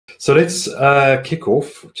So let's kick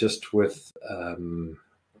off just with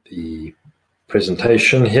the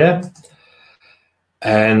presentation here.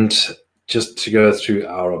 And just to go through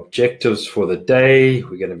our objectives for the day,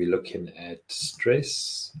 we're going to be looking at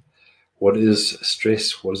stress. What is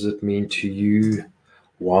stress? What does it mean to you?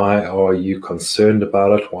 Why are you concerned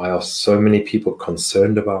about it? Why are so many people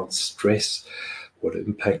concerned about stress? What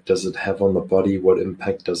impact does it have on the body? What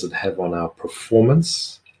impact does it have on our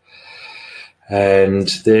performance? And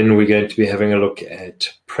then we're going to be having a look at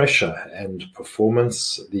pressure and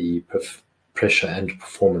performance, the pressure and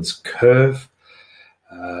performance curve,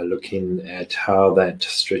 looking at how that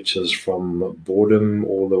stretches from boredom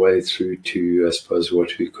all the way through to, I suppose,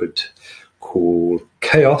 what we could call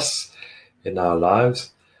chaos in our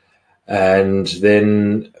lives. And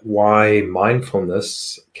then why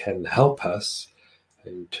mindfulness can help us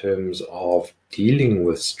in terms of dealing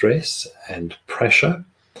with stress and pressure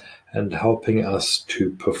and helping us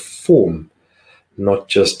to perform, not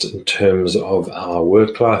just in terms of our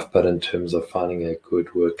work life, but in terms of finding a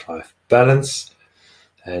good work-life balance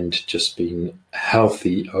and just being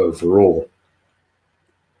healthy overall.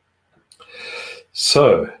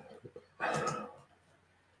 So,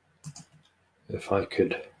 if I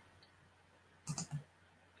could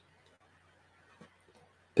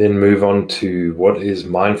then move on to what is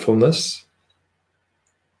mindfulness.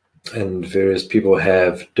 And various people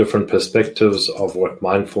have different perspectives of what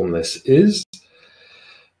mindfulness is.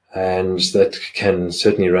 And that can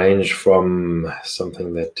certainly range from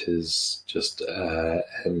something that is just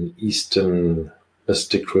an Eastern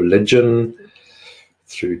mystic religion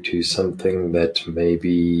through to something that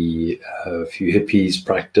maybe a few hippies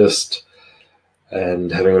practiced,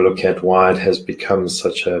 and having a look at why it has become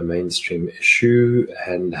such a mainstream issue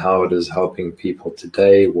and how it is helping people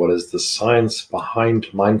today. What is the science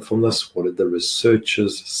behind mindfulness? What did the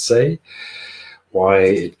researchers say? Why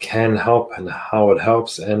it can help and how it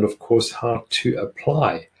helps, and of course how to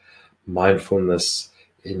apply mindfulness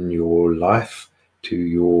in your life, to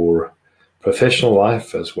your professional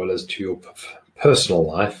life as well as to your personal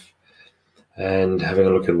life, and having a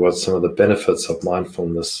look at what some of the benefits of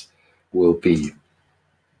mindfulness will be.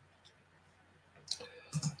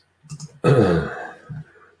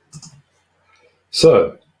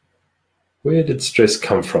 So, where did stress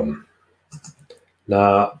come from?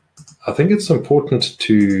 Now, I think it's important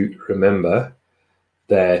to remember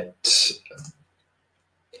that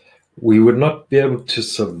we would not be able to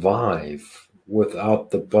survive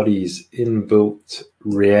without the body's inbuilt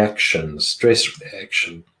reaction, stress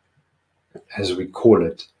reaction, as we call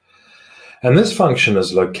it. And this function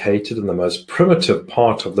is located in the most primitive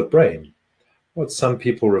part of the brain, what some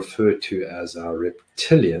people refer to as our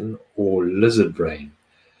reptilian or lizard brain,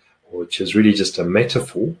 which is really just a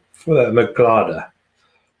metaphor for the amygdala,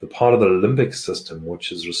 the part of the limbic system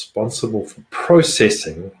which is responsible for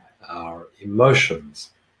processing our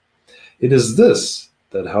emotions. It is this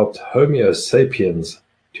that helped Homo sapiens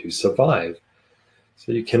to survive.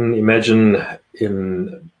 So you can imagine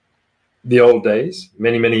in the old days,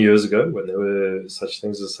 many, many years ago, when there were such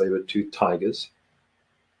things as saber-toothed tigers,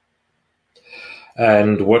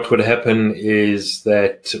 and what would happen is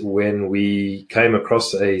that when we came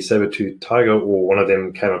across a saber-toothed tiger, or one of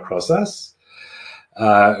them came across us,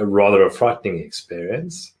 rather a frightening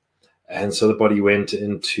experience, and so the body went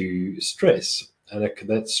into stress, and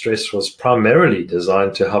that stress was primarily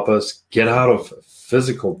designed to help us get out of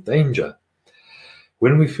physical danger.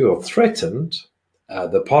 When we feel threatened,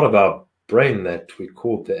 the part of our brain that we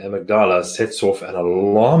call the amygdala sets off an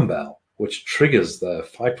alarm bell, which triggers the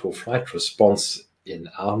fight or flight response in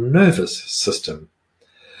our nervous system.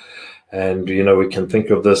 And, you know, we can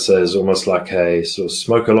think of this as almost like a sort of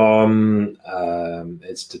smoke alarm.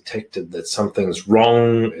 It's detected that something's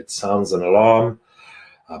wrong. It sounds an alarm.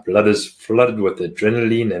 Our blood is flooded with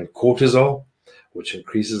adrenaline and cortisol, which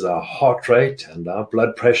increases our heart rate and our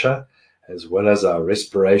blood pressure, as well as our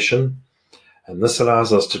respiration. And this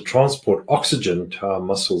allows us to transport oxygen to our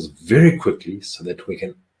muscles very quickly so that we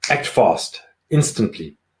can act fast,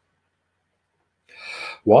 instantly.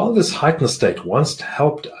 While this heightened state once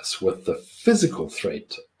helped us with the physical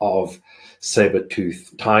threat of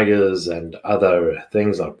saber-toothed tigers and other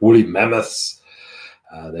things like woolly mammoths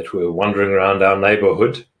that were wandering around our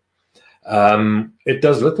neighborhood, it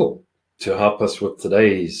does little to help us with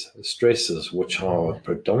today's stresses, which are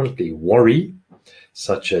predominantly worry,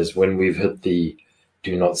 such as when we've hit the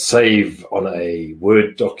do not save on a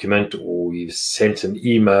Word document, or we've sent an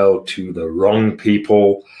email to the wrong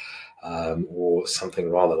people, or something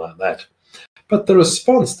rather like that. But the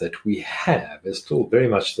response that we have is still very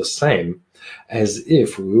much the same as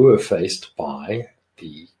if we were faced by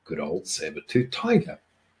the good old saber-toothed tiger.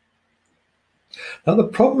 Now, the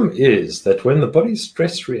problem is that when the body's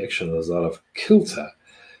stress reaction is out of kilter,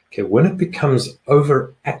 okay, when it becomes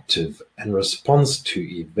overactive and responds to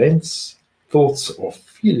events, thoughts, or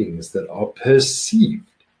feelings that are perceived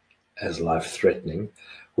as life-threatening,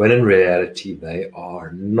 when in reality they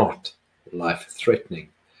are not life-threatening.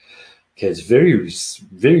 Okay, it's very,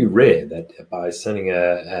 very rare that by sending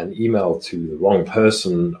an email to the wrong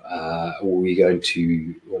person, we're going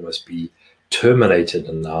to almost be terminated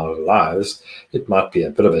in our lives. It might be a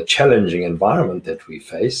bit of a challenging environment that we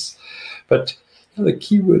face, but the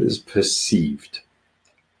key word is perceived.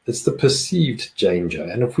 It's the perceived danger.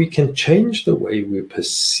 And if we can change the way we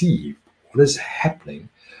perceive what is happening,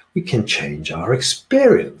 we can change our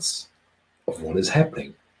experience of what is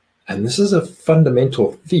happening. And this is a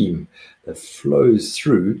fundamental theme that flows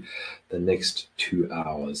through the next 2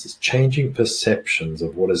 hours. It's changing perceptions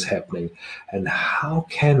of what is happening and how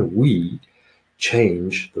can we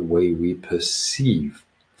change the way we perceive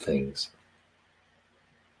things.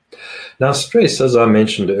 Now, stress, as I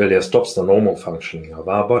mentioned earlier, stops the normal functioning of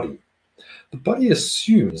our body. The body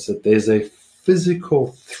assumes that there's a physical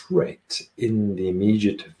threat in the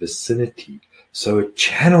immediate vicinity, so it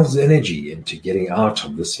channels energy into getting out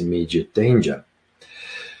of this immediate danger.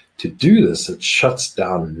 To do this, it shuts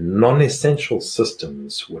down non-essential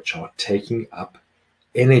systems which are taking up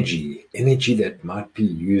energy that might be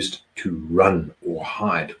used to run or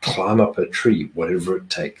hide, climb up a tree, whatever it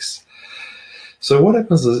takes. So what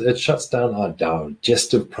happens is it shuts down our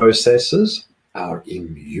digestive processes, our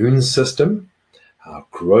immune system, our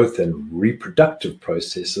growth and reproductive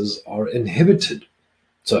processes are inhibited.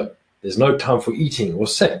 So there's no time for eating or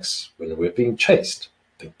sex when we're being chased.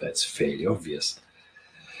 I think that's fairly obvious.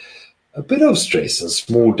 A bit of stress in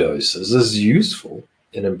small doses is useful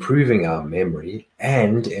in improving our memory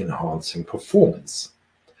and enhancing performance.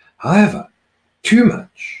 However, too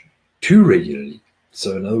much, too regularly,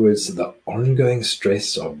 so in other words, the ongoing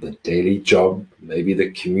stress of the daily job, maybe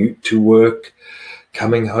the commute to work,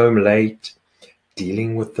 coming home late,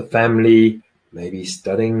 dealing with the family, maybe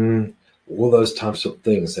studying, all those types of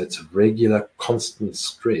things, that's regular, constant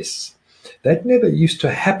stress. That never used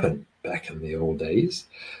to happen back in the old days.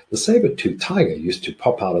 The saber-toothed tiger used to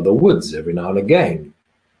pop out of the woods every now and again,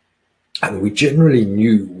 and we generally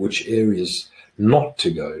knew which areas not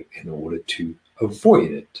to go in order to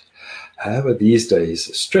avoid it. However, these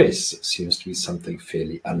days, stress seems to be something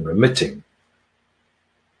fairly unremitting.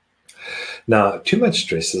 Now, too much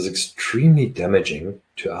stress is extremely damaging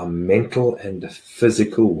to our mental and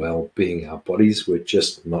physical well-being. Our bodies were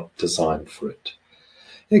just not designed for it.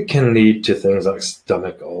 It can lead to things like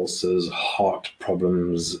stomach ulcers, heart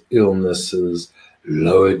problems, illnesses,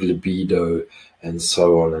 lowered libido, and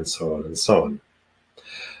so on and so on and so on.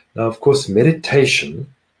 Now, of course, meditation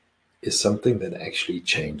is something that actually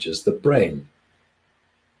changes the brain.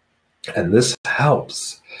 And this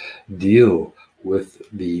helps deal with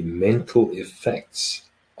the mental effects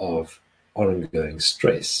of ongoing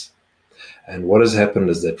stress. And what has happened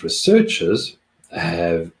is that researchers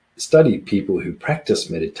have studied people who practice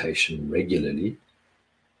meditation regularly,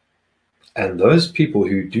 and those people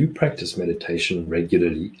who do practice meditation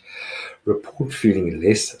regularly report feeling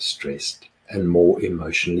less stressed and more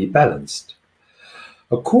emotionally balanced.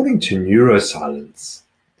 According to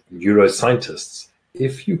neuroscientists,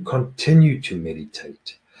 if you continue to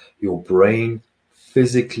meditate, your brain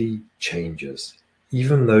physically changes,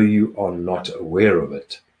 even though you are not aware of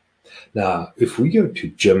it. Now, if we go to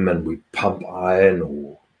gym and we pump iron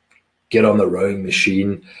or get on the rowing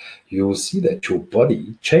machine, you'll see that your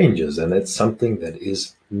body changes, and it's something that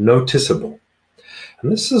is noticeable.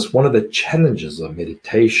 And this is one of the challenges of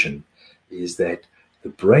meditation, is that the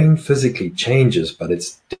brain physically changes, but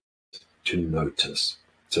it's difficult to notice.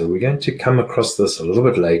 So we're going to come across this a little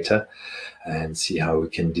bit later and see how we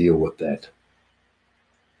can deal with that.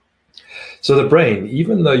 So the brain,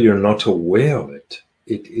 even though you're not aware of it,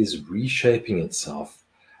 it is reshaping itself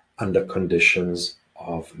under conditions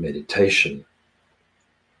of meditation.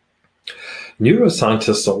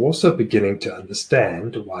 Neuroscientists are also beginning to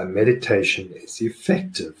understand why meditation is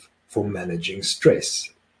effective for managing stress.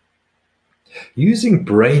 Using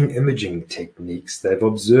brain imaging techniques, they've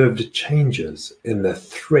observed changes in the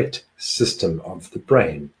threat system of the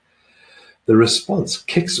brain. The response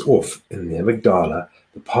kicks off in the amygdala,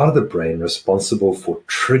 the part of the brain responsible for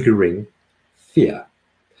triggering fear.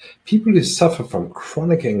 People who suffer from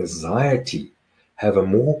chronic anxiety have a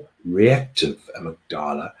more reactive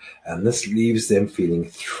amygdala, and this leaves them feeling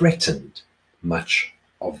threatened much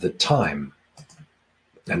of the time.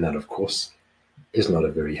 And that, of course, is not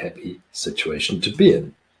a very happy situation to be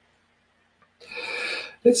in.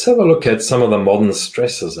 Let's have a look at some of the modern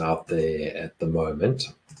stresses out there at the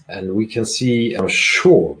moment. And we can see, I'm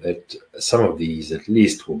sure that some of these at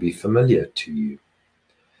least will be familiar to you.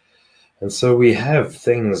 And so we have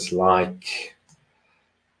things like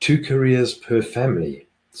 2 careers per family.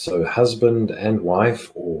 So husband and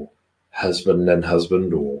wife, or husband and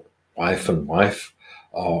husband, or wife and wife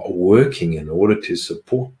are working in order to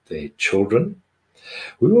support their children.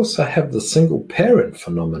 We also have the single parent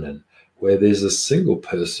phenomenon, where there's a single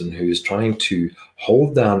person who is trying to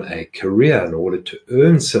hold down a career in order to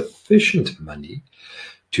earn sufficient money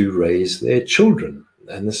to raise their children.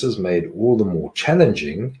 And this is made all the more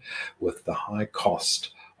challenging with the high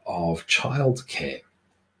cost of childcare.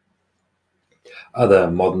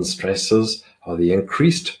 Other modern stresses are the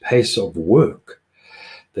increased pace of work,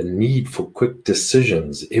 the need for quick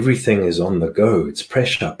decisions. Everything is on the go. It's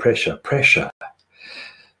pressure, pressure, pressure.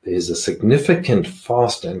 There's a significant,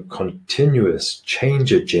 fast and continuous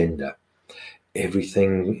change agenda.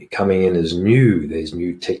 Everything coming in is new. There's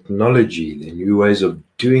new technology, there are new ways of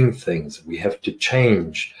doing things. We have to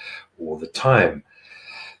change all the time.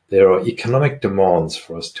 There are economic demands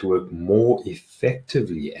for us to work more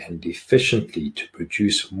effectively and efficiently to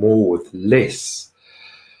produce more with less.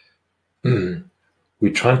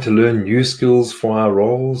 We're trying to learn new skills for our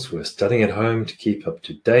roles. We're studying at home to keep up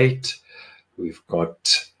to date. We've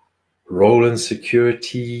got role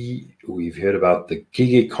insecurity. We've heard about the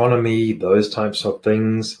gig economy, those types of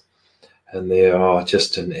things. And there are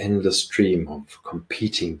just an endless stream of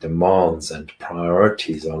competing demands and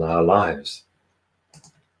priorities on our lives.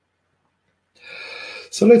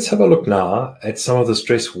 So let's have a look now at some of the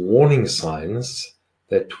stress warning signs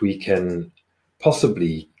that we can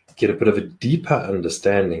possibly get a bit of a deeper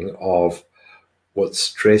understanding of what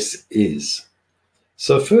stress is.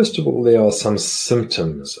 So first of all, there are some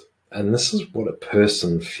symptoms, and this is what a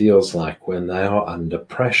person feels like when they are under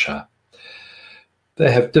pressure.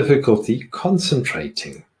 They have difficulty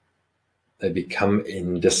concentrating. They become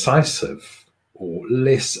indecisive or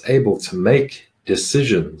less able to make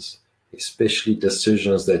decisions, especially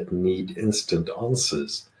decisions that need instant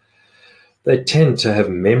answers. They tend to have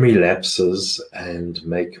memory lapses and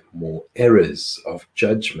make more errors of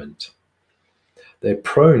judgment. They're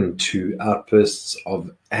prone to outbursts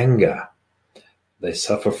of anger. They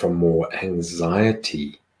suffer from more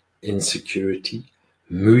anxiety, insecurity,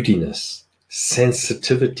 moodiness,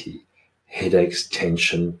 sensitivity, headaches,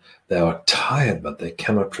 tension. They are tired, but they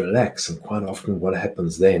cannot relax. And quite often what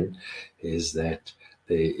happens then is that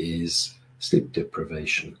there is sleep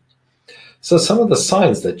deprivation. So some of the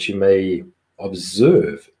signs that you may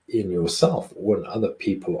observe in yourself or in other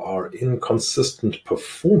people are inconsistent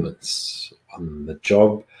performance on the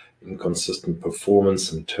job, inconsistent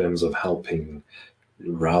performance in terms of helping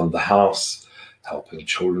around the house, helping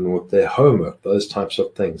children with their homework, those types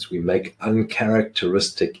of things. We make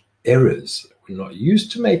uncharacteristic errors. We're not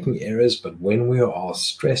used to making errors, but when we are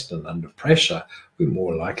stressed and under pressure, we're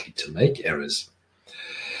more likely to make errors.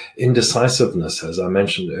 Indecisiveness, as I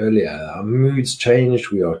mentioned earlier, our moods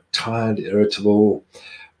change. We are tired, irritable.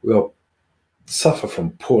 We suffer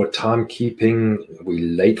from poor timekeeping.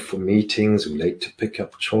 We're late for meetings. We're late to pick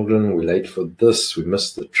up children. We're late for this. We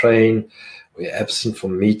miss the train. We're absent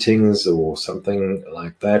from meetings or something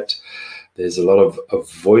like that. There's a lot of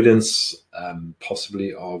avoidance,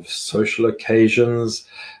 possibly of social occasions,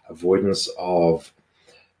 avoidance of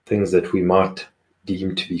things that we might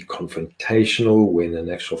deemed to be confrontational, when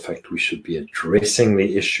in actual fact we should be addressing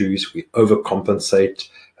the issues. We overcompensate,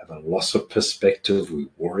 have a loss of perspective, we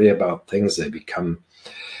worry about things, they become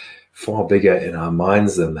far bigger in our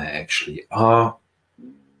minds than they actually are.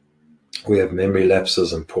 We have memory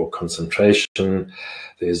lapses and poor concentration.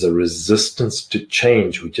 There's a resistance to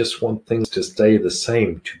change. We just want things to stay the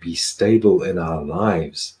same, to be stable in our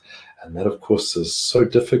lives. And that, of course, is so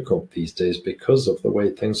difficult these days because of the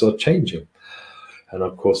way things are changing. And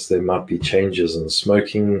of course, there might be changes in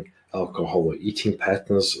smoking, alcohol, or eating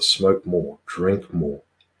patterns. Smoke more, drink more,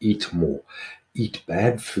 eat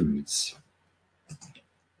bad foods.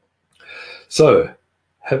 So,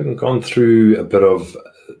 having gone through a bit of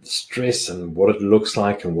stress and what it looks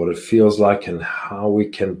like and what it feels like and how we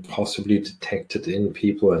can possibly detect it in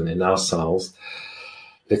people and in ourselves,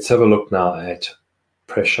 let's have a look now at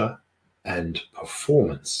pressure and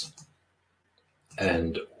performance.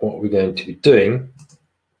 And what we're going to be doing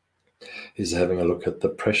is having a look at the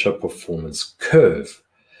pressure performance curve.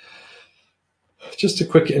 Just a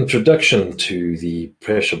quick introduction to the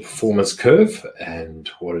pressure performance curve and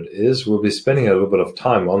what it is. We'll be spending a little bit of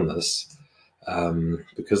time on this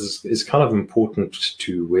because it's kind of important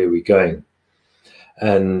to where we're going.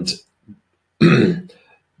 And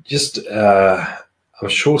just, I I'm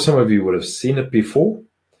sure some of you would have seen it before,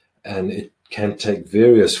 and it can take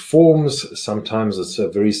various forms. Sometimes it's a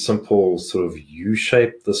very simple sort of U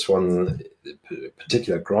shape. This one,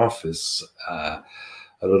 particular graph, is a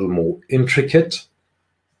little more intricate.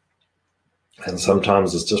 And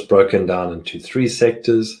sometimes it's just broken down into 3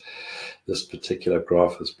 sectors. This particular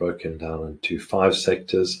graph is broken down into 5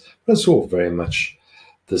 sectors, but it's all very much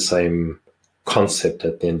the same concept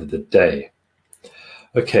at the end of the day.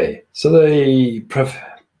 Okay, so the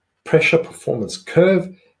pressure performance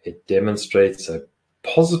curve, it demonstrates a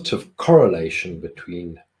positive correlation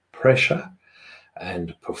between pressure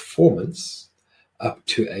and performance up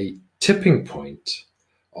to a tipping point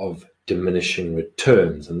of diminishing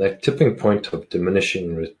returns. And that tipping point of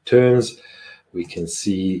diminishing returns, we can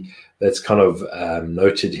see that's kind of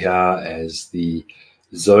noted here as the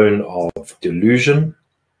zone of delusion,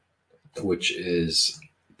 which is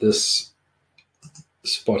this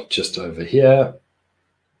spot just over here.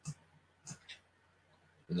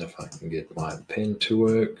 And if I can get my pen to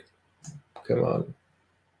work, come on.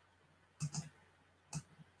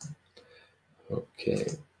 Okay.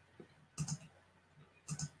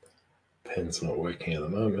 Pen's not working at the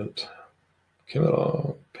moment. Come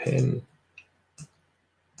on, pen.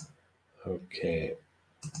 Okay.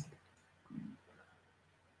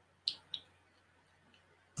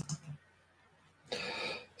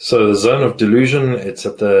 So the zone of delusion, it's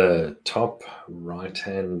at the top right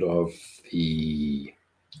hand of the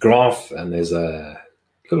graph, and there's a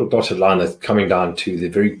little dotted line that's coming down to the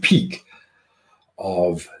very peak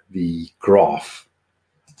of the graph.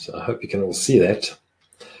 So I hope you can all see that.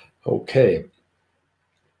 Okay.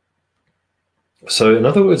 So in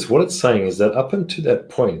other words, what it's saying is that up until that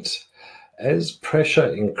point, as pressure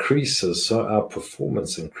increases, so our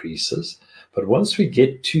performance increases. But once we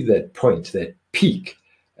get to that point, that peak,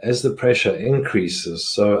 as the pressure increases,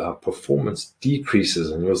 so our performance decreases.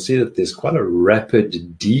 And you'll see that there's quite a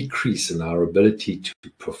rapid decrease in our ability to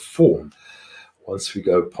perform once we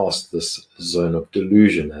go past this zone of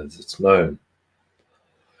delusion, as it's known.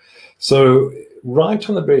 So right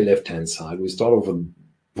on the very left-hand side, we start off with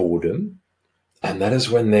boredom. And that is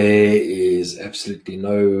when there is absolutely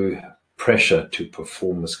no pressure to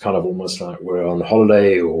perform. It's kind of almost like we're on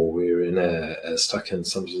holiday, or we're in stuck in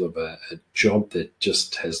some sort of a job that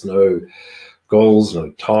just has no goals,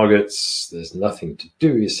 no targets. There's nothing to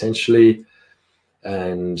do essentially,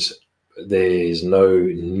 and there's no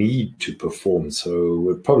need to perform. So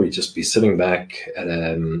we'll probably just be sitting back at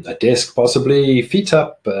a desk, possibly feet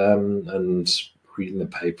up, and reading the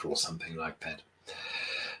paper or something like that.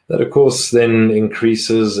 That, of course, then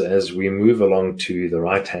increases as we move along to the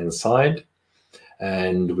right-hand side,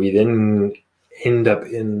 and we then end up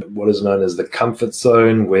in what is known as the comfort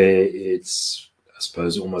zone, where it's, I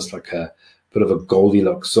suppose, almost like a bit of a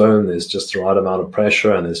Goldilocks zone. There's just the right amount of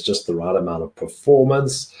pressure and there's just the right amount of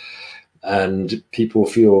performance, and people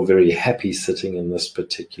feel very happy sitting in this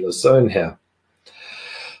particular zone here.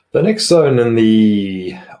 The next zone in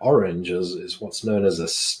the orange is what's known as a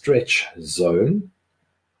stretch zone.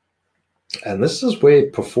 And this is where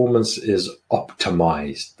performance is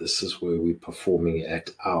optimized. This is where we're performing at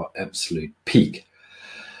our absolute peak.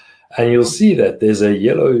 And you'll see that there's a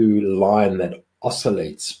yellow line that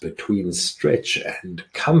oscillates between stretch and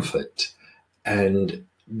comfort. And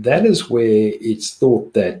that is where it's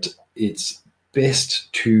thought that it's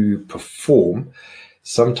best to perform,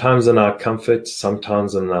 sometimes in our comfort,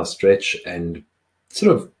 sometimes in our stretch, and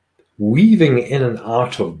sort of weaving in and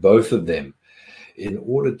out of both of them, in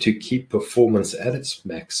order to keep performance at its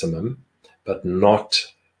maximum, but not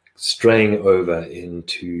straying over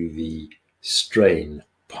into the strain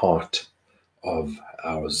part of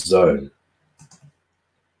our zone.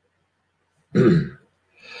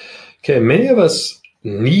 Okay, many of us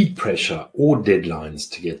need pressure or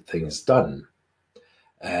deadlines to get things done.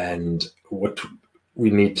 And what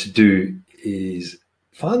we need to do is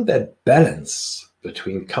find that balance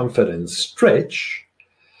between comfort and stretch.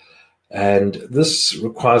 And this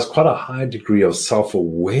requires quite a high degree of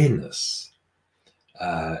self-awareness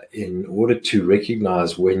in order to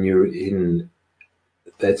recognize when you're in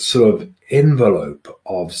that sort of envelope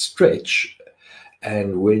of stretch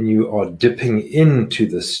and when you are dipping into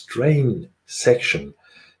the strain section,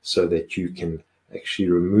 so that you can actually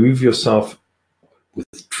remove yourself,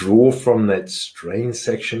 withdraw from that strain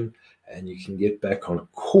section, and you can get back on a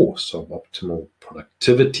course of optimal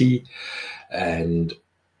productivity and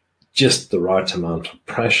just the right amount of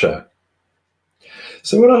pressure.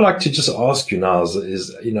 So what I'd like to just ask you now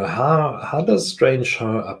is how does strain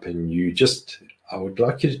show up in you? I would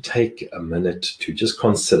like you to take a minute to just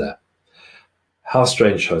consider how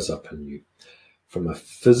strain shows up in you from a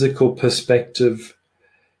physical perspective,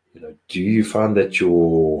 Do you find that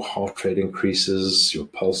your heart rate increases, your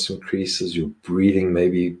pulse increases, your breathing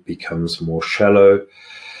maybe becomes more shallow?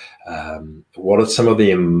 What are some of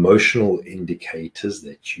the emotional indicators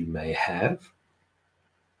that you may have?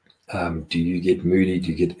 Do you get moody?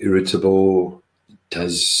 Do you get irritable?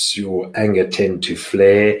 Does your anger tend to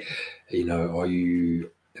flare? Are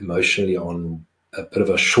you emotionally on a bit of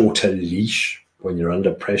a shorter leash when you're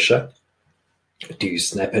under pressure? Do you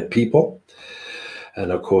snap at people?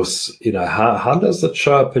 And of course, how does it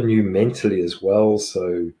show up in you mentally as well?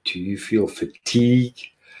 So do you feel fatigue?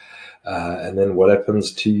 And then what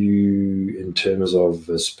happens to you in terms of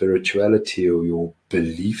spirituality or your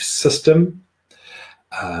belief system?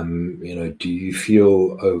 Do you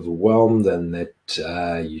feel overwhelmed and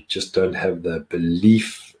that you just don't have the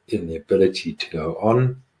belief in the ability to go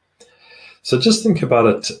on? So just think about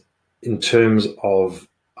it in terms of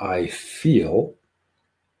I feel,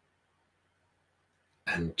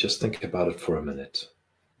 and just think about it for a minute.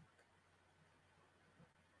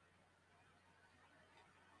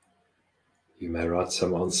 You may write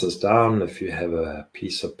some answers down if you have a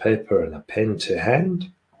piece of paper and a pen to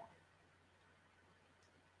hand.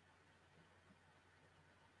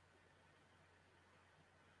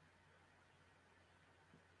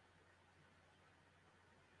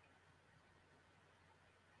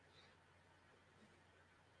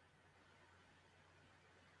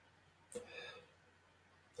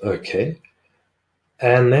 Okay.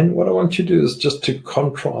 And then what I want you to do is just to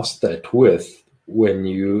contrast that with when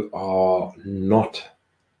you are not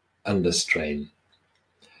under strain.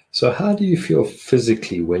 So how do you feel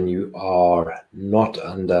physically when you are not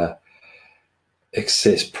under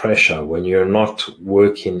excess pressure, when you're not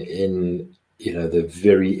working in, the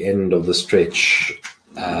very end of the stretch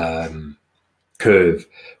curve,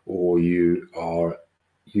 or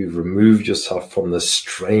you've removed yourself from the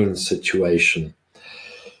strain situation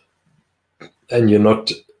and you're not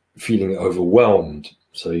feeling overwhelmed,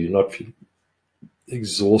 so you're not feeling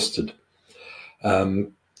exhausted.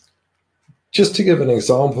 Just to give an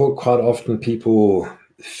example, quite often people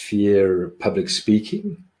fear public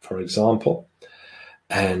speaking, for example,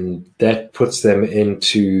 and that puts them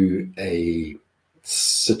into a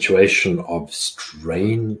situation of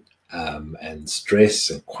strain and stress,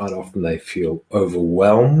 and quite often they feel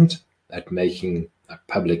overwhelmed at making a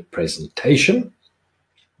public presentation.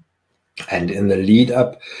 And in the lead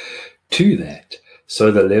up to that,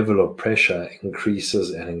 so the level of pressure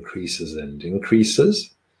increases and increases and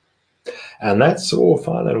increases. And that's all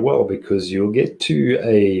fine and well, because you'll get to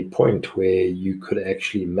a point where you could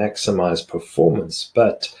actually maximize performance.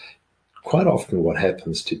 But quite often what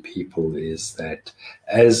happens to people is that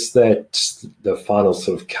as the final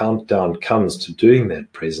sort of countdown comes to doing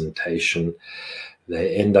that presentation,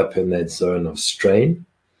 they end up in that zone of strain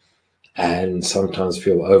and sometimes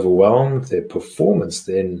feel overwhelmed. Their performance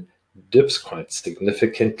then dips quite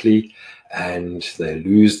significantly, and they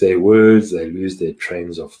lose their words, they lose their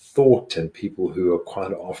trains of thought. And people who are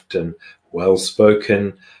quite often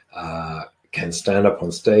well-spoken can stand up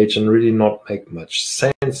on stage and really not make much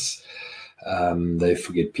sense. They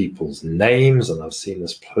forget people's names, and I've seen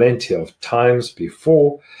this plenty of times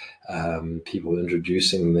before. People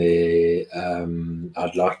introducing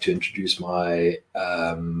I'd like to introduce my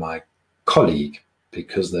colleague,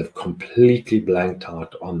 because they've completely blanked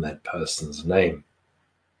out on that person's name.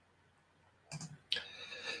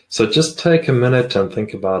 So just take a minute and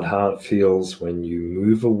think about how it feels when you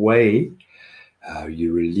move away,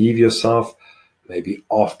 you relieve yourself. Maybe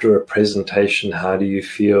after a presentation, how do you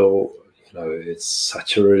feel? It's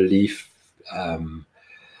such a relief.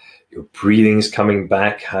 Your breathing's coming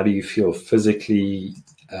back. How do you feel physically?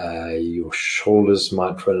 Your shoulders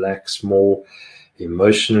might relax more.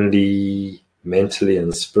 Emotionally, mentally,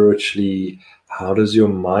 and spiritually, how does your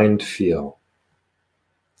mind feel?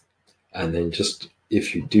 And then just,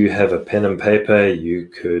 if you do have a pen and paper, you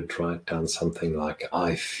could write down something like,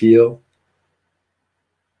 I feel.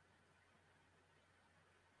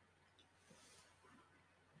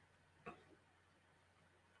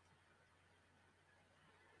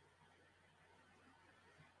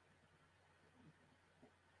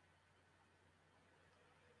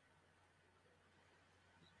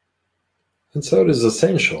 And so it is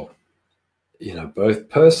essential, both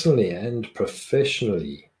personally and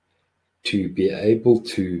professionally, to be able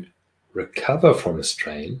to recover from a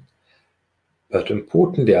strain. But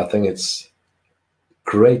importantly, I think it's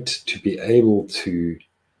great to be able to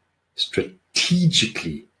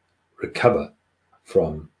strategically recover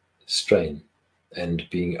from strain and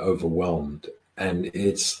being overwhelmed. And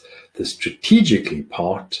it's the strategically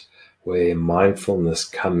part where mindfulness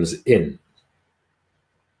comes in.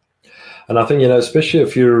 And I think, especially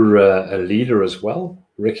if you're a leader as well,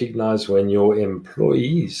 recognize when your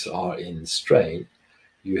employees are in strain,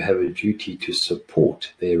 you have a duty to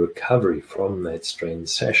support their recovery from that strain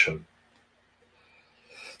session.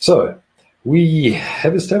 So we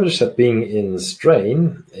have established that being in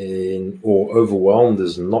strain or overwhelmed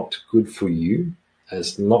is not good for you.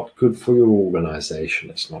 It's not good for your organization.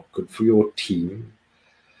 It's not good for your team.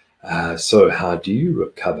 So how do you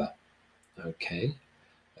recover? Okay.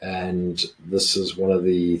 And this is one of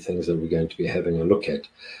the things that we're going to be having a look at.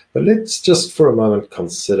 But let's just for a moment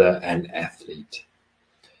consider an athlete.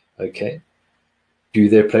 Okay. Do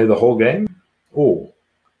they play the whole game or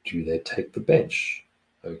do they take the bench?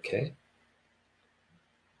 Okay.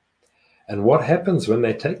 And what happens when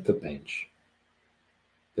they take the bench?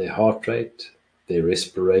 Their heart rate, their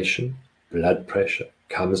respiration, blood pressure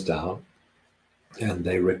comes down and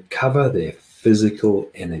they recover their physical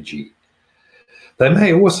energy. They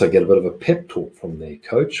may also get a bit of a pep talk from their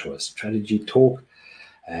coach or a strategy talk,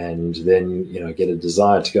 and then get a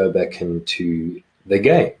desire to go back into the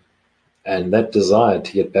game. And that desire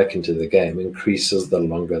to get back into the game increases the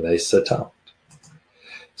longer they sit out.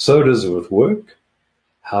 So does with work.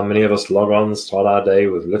 How many of us log on, start our day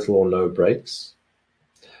with little or no breaks?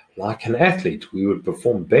 Like an athlete, we would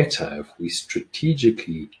perform better if we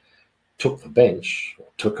strategically took the bench or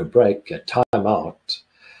took a break, a time out,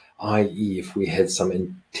 i.e. if we had some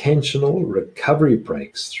intentional recovery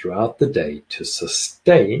breaks throughout the day to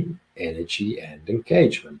sustain energy and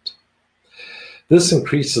engagement. This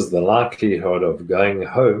increases the likelihood of going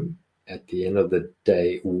home at the end of the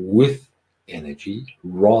day with energy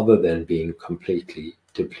rather than being completely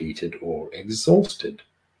depleted or exhausted.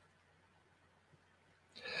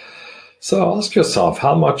 So ask yourself,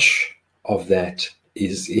 how much of that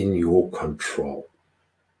is in your control?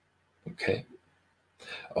 Okay.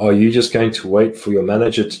 Are you just going to wait for your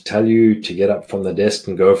manager to tell you to get up from the desk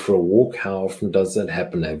and go for a walk? How often does that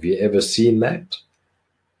happen? Have you ever seen that?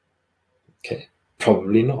 Okay,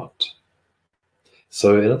 probably not.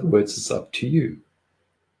 So in other words, it's up to you.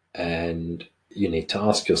 And you need to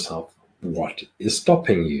ask yourself, what is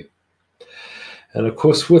stopping you? And of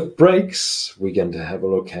course, with breaks, we're going to have a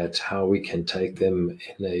look at how we can take them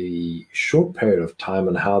in a short period of time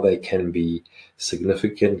and how they can be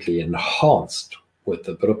significantly enhanced with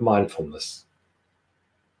a bit of mindfulness.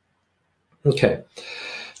 Okay,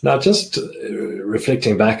 now just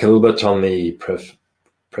reflecting back a little bit on the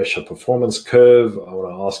pressure performance curve, I want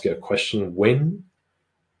to ask you a question. When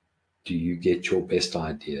do you get your best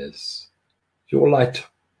ideas, your light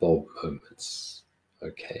bulb moments?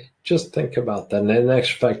 Okay, just think about that. And in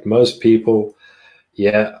actual fact, most people,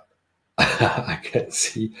 yeah, I can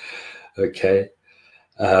see, okay.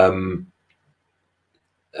 And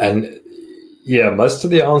yeah, most of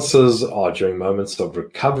the answers are during moments of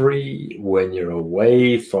recovery, when you're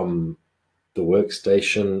away from the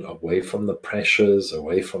workstation, away from the pressures,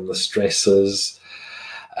 away from the stresses.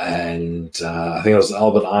 And I think it was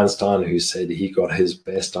Albert Einstein who said he got his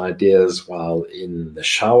best ideas while in the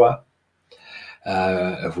shower.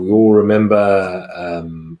 If we all remember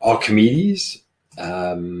Archimedes,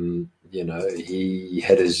 he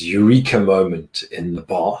had his eureka moment in the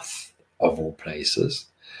bath, of all places.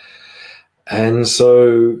 And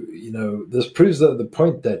so, this proves that the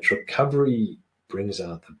point that recovery brings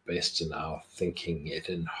out the best in our thinking. It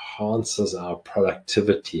enhances our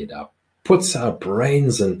productivity. It puts our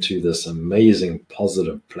brains into this amazing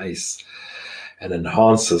positive place and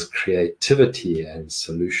enhances creativity and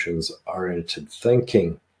solutions-oriented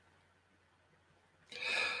thinking.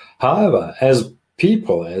 However, as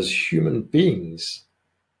people, as human beings,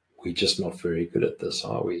 we're just not very good at this,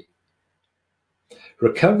 are we?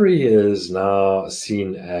 Recovery is now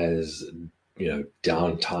seen as,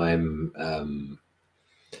 downtime.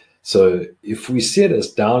 So if we see it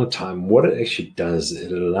as downtime, what it actually does,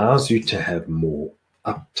 it allows you to have more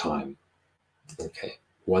uptime. Okay,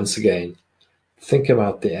 once again, think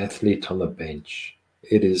about the athlete on the bench.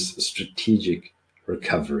 It is strategic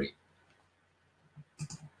recovery.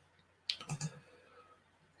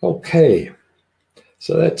 Okay,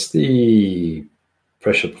 so that's the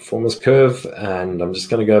pressure performance curve, and I'm just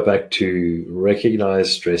going to go back to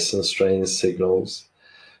recognize stress and strain signals,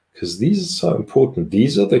 because these are so important.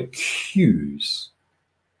 These are the cues,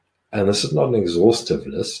 and this is not an exhaustive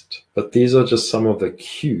list, but these are just some of the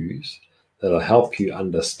cues that will help you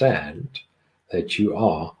understand that you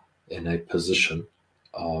are in a position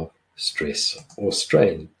of stress or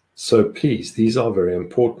strain. So please, these are very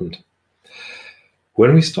important.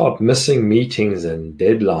 When we start missing meetings and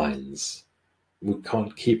deadlines, we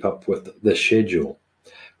can't keep up with the schedule.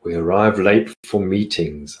 We arrive late for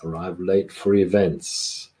meetings, arrive late for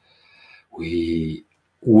events. We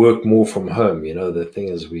work more from home. You know, the thing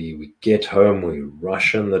is, we get home, we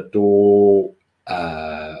rush in the door.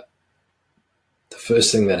 The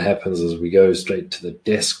first thing that happens is we go straight to the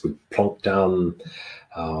desk, we plonk down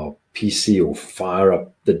our PC or fire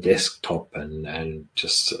up the desktop and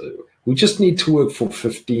just we just need to work for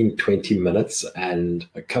 15-20 minutes, and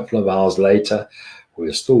a couple of hours later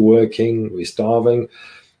we're still working, we're starving.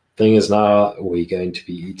 Thing is, now we're going to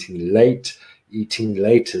be eating late. Eating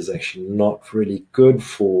late is actually not really good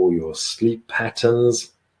for your sleep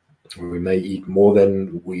patterns. We may eat more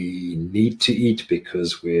than we need to eat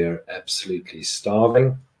because we're absolutely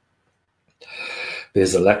starving.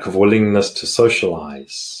 There's a lack of willingness to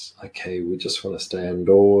socialize. Okay, we just want to stay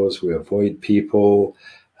indoors. We avoid people.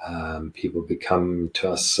 People become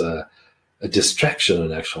to us a distraction,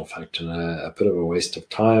 in actual fact, and a bit of a waste of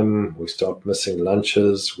time. We start missing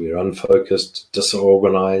lunches. We're unfocused,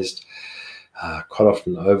 disorganized. Quite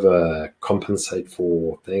often overcompensate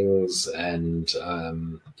for things, and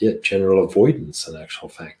general avoidance, in actual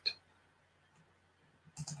fact.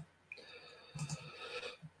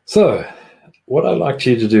 So what I'd like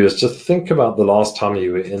you to do is just think about the last time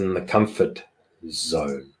you were in the comfort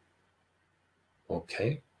zone.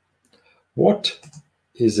 Okay, what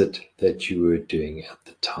is it that you were doing at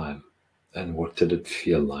the time, and what did it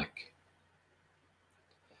feel like?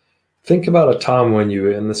 Think about a time when you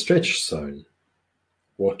were in the stretch zone.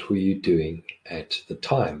 What were you doing at the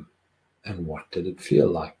time, and what did it feel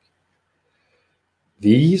like?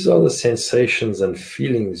 These are the sensations and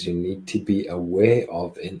feelings you need to be aware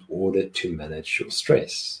of in order to manage your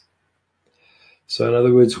stress. So in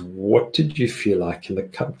other words, what did you feel like in the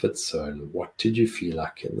comfort zone? What did you feel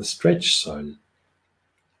like in the stretch zone?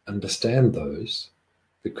 Understand those,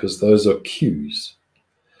 because those are cues.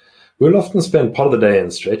 We'll often spend part of the day in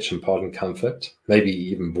stretch and part in comfort, maybe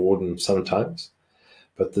even boredom sometimes.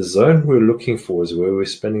 But the zone we're looking for is where we're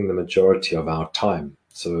spending the majority of our time.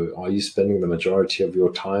 So are you spending the majority of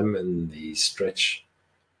your time in the stretch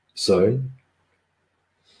zone?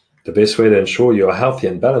 The best way to ensure you're healthy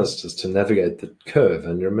and balanced is to navigate the curve.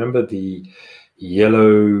 And remember the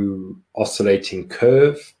yellow oscillating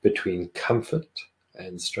curve between comfort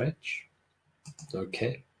and stretch.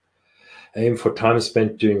 Okay. Aim for time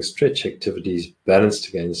spent doing stretch activities balanced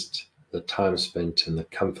against the time spent in the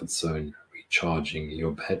comfort zone, recharging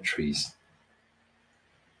your batteries.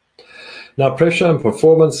 Now, pressure and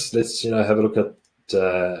performance. Let's have a look at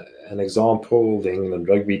an example. The England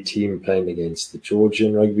rugby team playing against the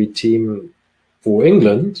Georgian rugby team. For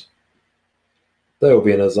England, they'll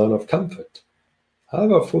be in a zone of comfort.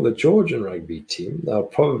 However, for the Georgian rugby team, they'll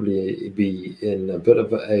probably be in a bit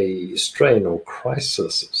of a strain or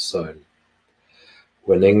crisis zone.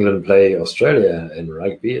 When England play Australia in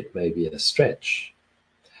rugby, it may be a stretch.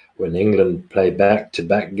 When England play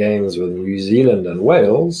back-to-back games with New Zealand and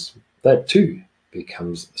Wales, that too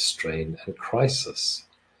becomes strain and crisis.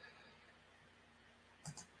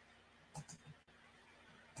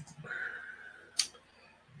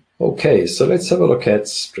 Okay, so let's have a look at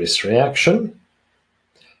stress reaction.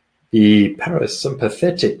 The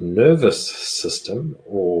parasympathetic nervous system,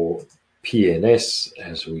 or PNS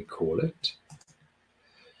as we call it,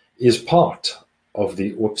 is part of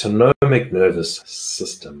the autonomic nervous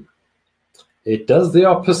system. It does the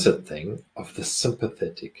opposite thing of the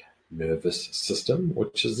sympathetic nervous system,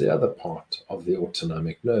 which is the other part of the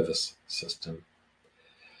autonomic nervous system.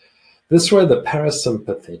 This way, the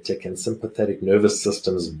parasympathetic and sympathetic nervous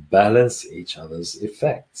systems balance each other's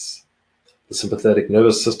effects. The sympathetic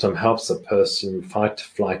nervous system helps a person fight,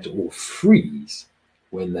 flight, or freeze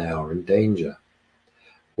when they are in danger.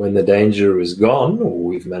 When the danger is gone, or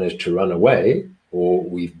we've managed to run away, or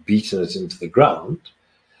we've beaten it into the ground,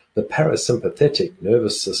 the parasympathetic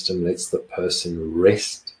nervous system lets the person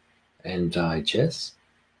rest and digest,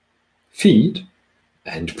 feed,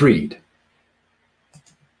 and breed.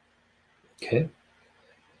 Okay.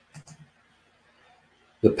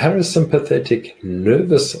 The parasympathetic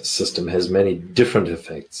nervous system has many different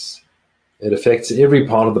effects. It affects every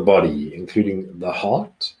part of the body, including the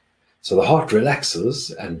heart. So the heart relaxes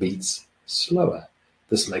and beats slower.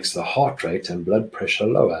 This makes the heart rate and blood pressure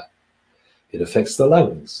lower. It affects the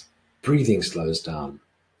lungs. Breathing slows down.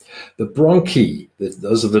 The bronchi,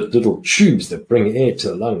 those are the little tubes that bring air to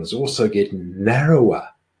the lungs, also get narrower.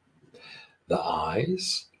 The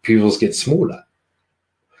eyes, pupils get smaller.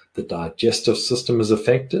 The digestive system is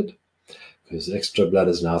affected because extra blood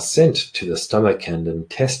is now sent to the stomach and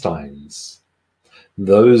intestines.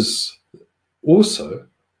 Those also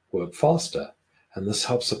work faster, and this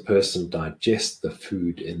helps a person digest the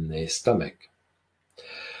food in their stomach.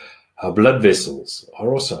 Our blood vessels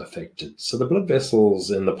are also affected. So the blood vessels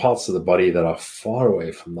in the parts of the body that are far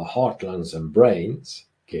away from the heart, lungs, and brains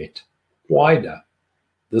get wider.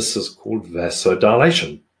 This is called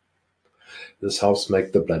vasodilation. This helps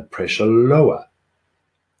make the blood pressure lower.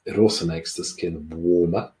 It also makes the skin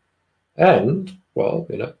warmer and, well,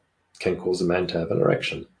 can cause a man to have an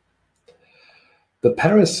erection. The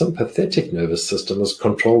parasympathetic nervous system is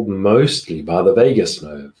controlled mostly by the vagus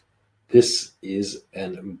nerve. This is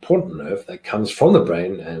an important nerve that comes from the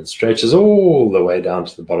brain and stretches all the way down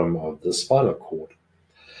to the bottom of the spinal cord.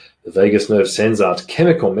 The vagus nerve sends out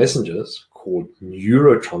chemical messengers called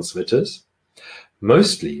neurotransmitters,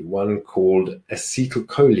 mostly one called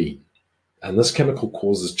acetylcholine. And this chemical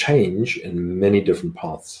causes change in many different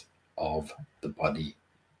parts of the body.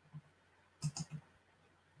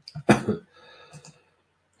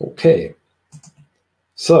 Okay,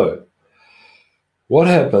 so what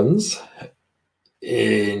happens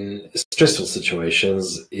in stressful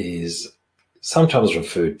situations is sometimes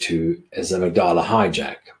referred to as amygdala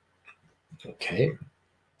hijack. Okay,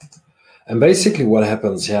 and basically what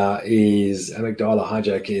happens here is amygdala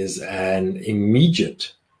hijack is an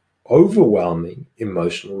immediate, overwhelming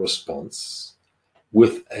emotional response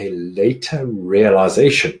with a later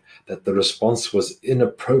realization that the response was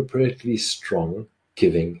inappropriately strong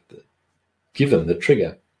given the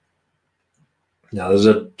trigger. Now, there's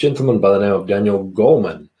a gentleman by the name of Daniel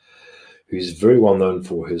Goleman, who's very well known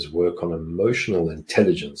for his work on emotional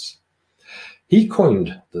intelligence. He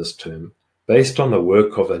coined this term based on the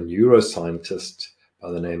work of a neuroscientist by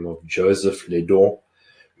the name of Joseph Ledor,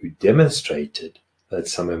 who demonstrated that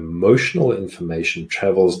some emotional information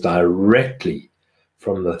travels directly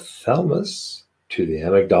from the thalamus to the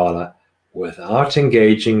amygdala without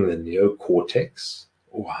engaging the neocortex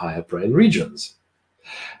or higher brain regions.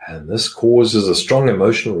 And this causes a strong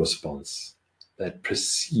emotional response that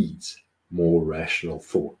precedes more rational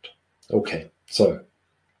thought. Okay, so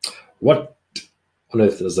what on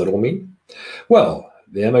earth does that all mean? Well,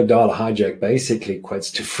 the amygdala hijack basically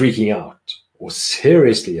equates to freaking out or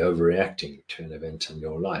seriously overreacting to an event in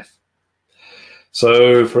your life.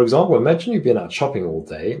 So, for example, imagine you've been out shopping all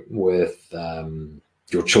day with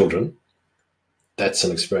your children. That's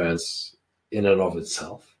an experience in and of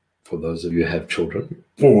itself for those of you who have children,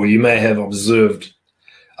 or you may have observed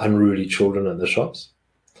unruly children in the shops.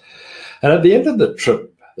 And at the end of the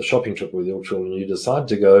trip, the shopping trip with your children, you decide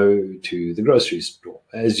to go to the grocery store.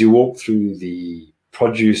 As you walk through the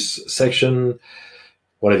produce section,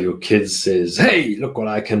 one of your kids says, "Hey, look what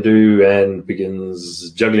I can do," and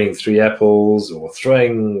begins juggling 3 apples or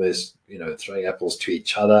throwing apples to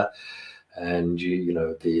each other. And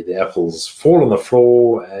the apples fall on the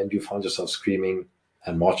floor, and you find yourself screaming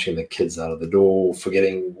and marching the kids out of the door,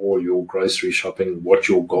 forgetting all your grocery shopping, what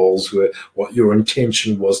your goals were, what your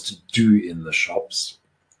intention was to do in the shops.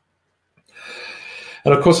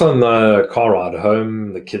 And of course, on the car ride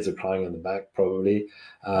home, the kids are crying in the back probably,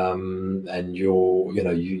 and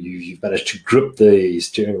you've managed to grip the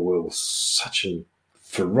steering wheel with such a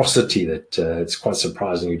ferocity that it's quite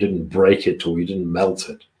surprising you didn't break it or you didn't melt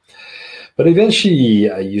it. But eventually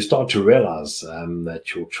you start to realize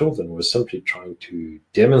that your children were simply trying to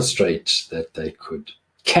demonstrate that they could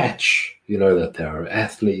catch, that they're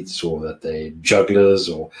athletes or that they're jugglers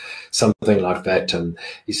or something like that. And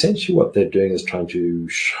essentially what they're doing is trying to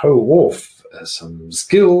show off some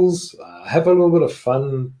skills, have a little bit of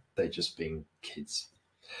fun. They're just being kids.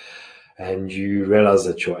 And you realize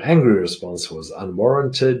that your angry response was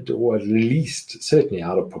unwarranted, or at least certainly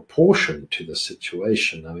out of proportion to the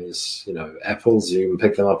situation. I mean, it's, apples, you can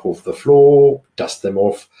pick them up off the floor, dust them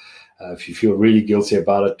off. If you feel really guilty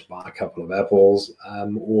about it, buy a couple of apples.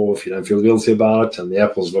 Or if you don't feel guilty about it and the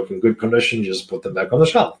apples look in good condition, just put them back on the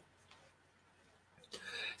shelf.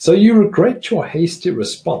 So you regret your hasty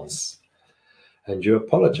response and you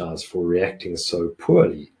apologize for reacting so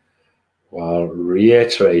poorly, while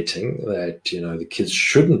reiterating that, the kids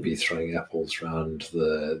shouldn't be throwing apples around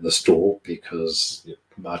the store because it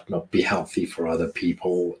might not be healthy for other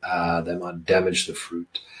people. They might damage the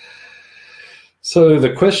fruit. So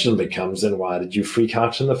the question becomes, then why did you freak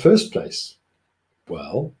out in the first place?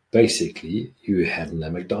 Well, basically, you had an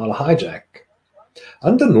amygdala hijack.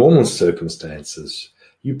 Under normal circumstances,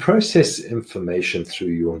 you process information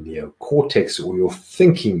through your neocortex or your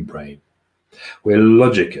thinking brain, where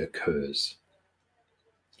logic occurs.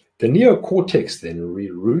 The neocortex then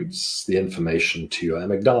reroutes the information to your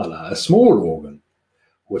amygdala, a small organ,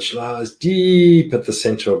 which lies deep at the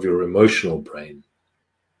center of your emotional brain.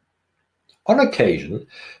 On occasion,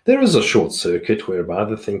 there is a short circuit whereby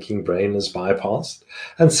the thinking brain is bypassed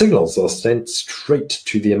and signals are sent straight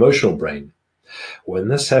to the emotional brain. When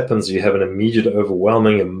this happens, you have an immediate,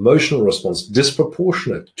 overwhelming emotional response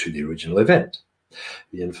disproportionate to the original event.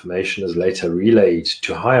 The information is later relayed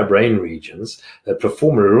to higher brain regions that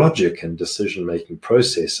perform logic and decision-making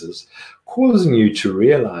processes, causing you to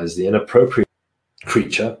realize the inappropriate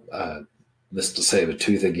creature, Mr.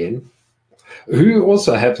 Sabertooth again, who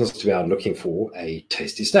also happens to be out looking for a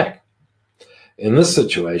tasty snack. In this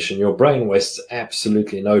situation, your brain wastes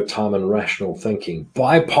absolutely no time in rational thinking.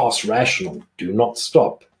 Bypass rational. Do not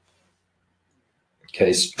stop.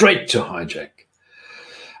 Okay, straight to hijack.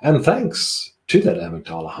 And thanks to that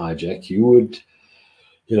amygdala hijack, you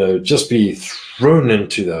would, just be thrown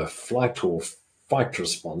into the flight or fight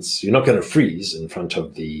response. You're not going to freeze in front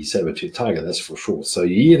of the saber-tooth tiger, that's for sure. So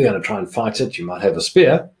you're either going to try and fight it. You might have a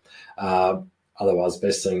spear. Otherwise, the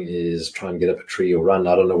best thing is try and get up a tree or run.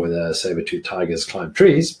 I don't know whether saber-tooth tigers climb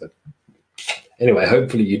trees, but anyway,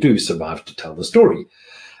 hopefully you do survive to tell the story.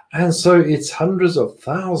 And so it's hundreds of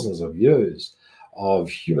thousands of years of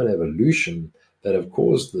human evolution that have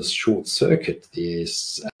caused this short circuit,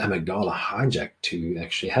 this amygdala hijack, to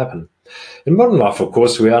actually happen. In modern life, of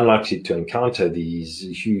course, we're unlikely to encounter these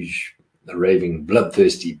huge, raving,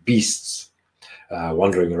 bloodthirsty beasts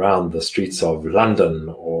wandering around the streets of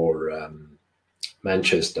London or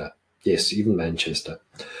Manchester. Yes, even Manchester.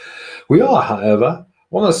 We are, however,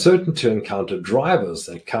 almost certain to encounter drivers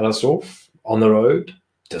that cut us off on the road,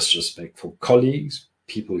 disrespectful colleagues,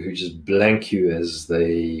 people who just blank you as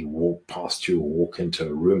they walk past you or walk into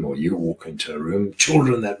a room, or you walk into a room,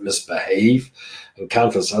 children that misbehave, and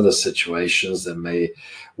countless other situations that may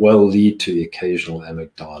well lead to the occasional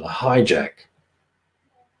amygdala hijack.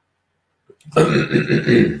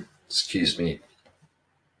 Excuse me.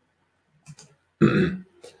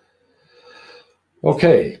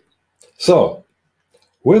 Okay, so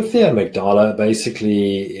with the amygdala,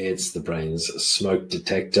 basically it's the brain's smoke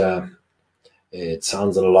detector. It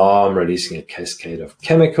sounds an alarm, releasing a cascade of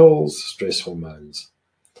chemicals, stress hormones.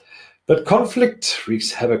 But conflict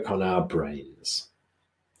wreaks havoc on our brains.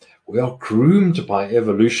 We are groomed by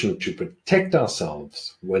evolution to protect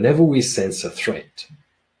ourselves whenever we sense a threat.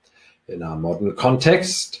 In our modern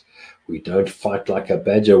context, we don't fight like a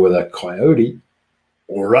badger with a coyote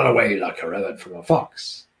or run away like a rabbit from a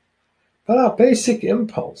fox. But our basic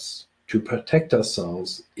impulse to protect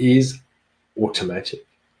ourselves is automatic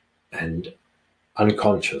and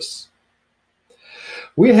unconscious.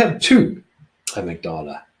 We have two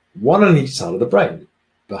amygdala, one on each side of the brain,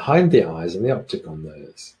 behind the eyes and the optical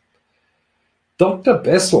nerves. Dr.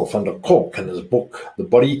 Bessel van der Kolk, in his book, The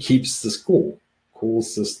Body Keeps the Score,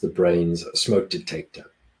 calls this the brain's smoke detector.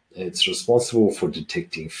 It's responsible for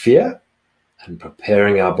detecting fear and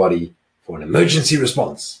preparing our body for an emergency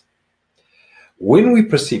response. When we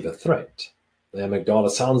perceive a threat, the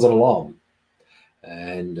amygdala sounds an alarm.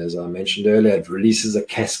 And as I mentioned earlier, it releases a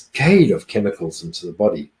cascade of chemicals into the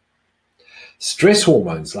body. Stress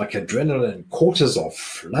hormones like adrenaline and cortisol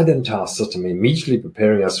flood into our system, immediately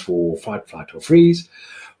preparing us for fight, flight, or freeze.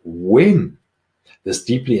 When this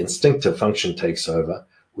deeply instinctive function takes over,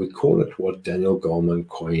 we call it what Daniel Goleman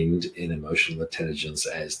coined in emotional intelligence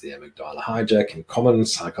as the amygdala hijack. In common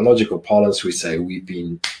psychological parlance, we say we've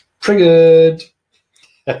been triggered.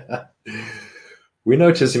 We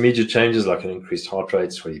notice immediate changes like an increased heart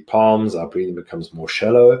rate, sweaty palms, our breathing becomes more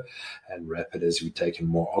shallow and rapid as we take in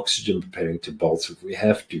more oxygen, preparing to bolt if we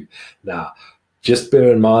have to. Now, just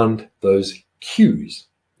bear in mind those cues,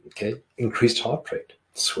 okay? Increased heart rate,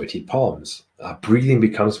 sweaty palms, our breathing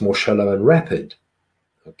becomes more shallow and rapid,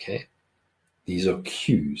 okay? These are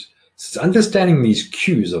cues. So understanding these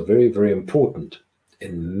cues are very, very important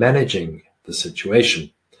in managing the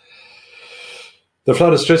situation. The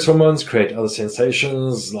flood of stress hormones create other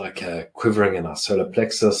sensations like quivering in our solar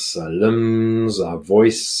plexus, our limbs, our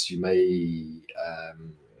voice. You may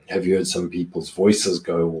have you heard some people's voices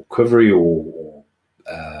go quivery or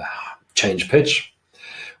change pitch.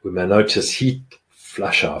 We may notice heat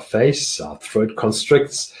flush our face, our throat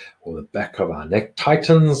constricts, or the back of our neck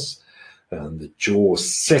tightens, and the jaw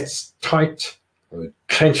sets tight, or we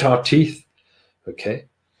clench our teeth. Okay.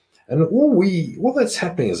 And all that's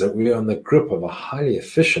happening is that we are in the grip of a highly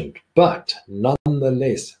efficient, but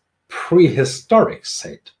nonetheless prehistoric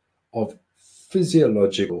set of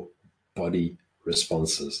physiological body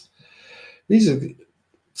responses. These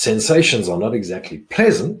sensations are not exactly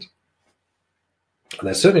pleasant, and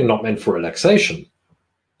they're certainly not meant for relaxation.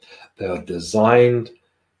 They are designed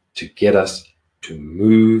to get us to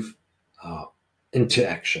move into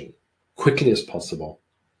action quickly as possible.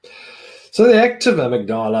 So the active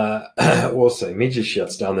amygdala also immediately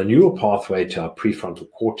shuts down the neural pathway to our prefrontal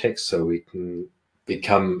cortex so we can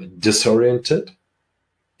become disoriented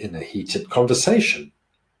in a heated conversation.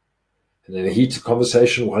 And in a heated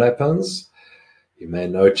conversation, what happens? You may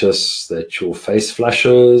notice that your face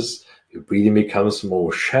flushes, your breathing becomes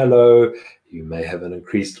more shallow, you may have an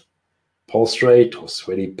increased pulse rate or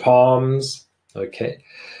sweaty palms. Okay.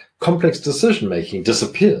 Complex decision-making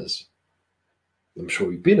disappears. I'm sure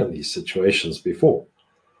we've been in these situations before,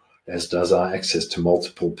 as does our access to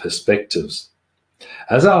multiple perspectives.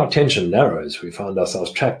 As our attention narrows, we find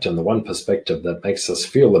ourselves trapped in the one perspective that makes us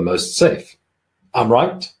feel the most safe. I'm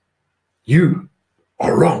right, you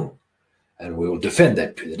are wrong, and we will defend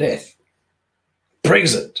that to the death.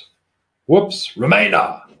 Brexit. Whoops,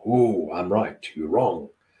 Remainer. Ooh, I'm right, you're wrong.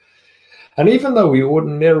 And even though we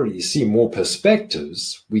ordinarily see more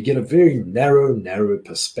perspectives, we get a very narrow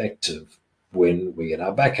perspective when we get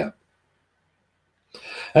our backup.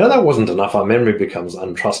 And if that wasn't enough, our memory becomes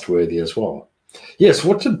untrustworthy as well. Yes,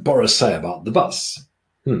 what did Boris say about the bus?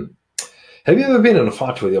 Have you ever been in a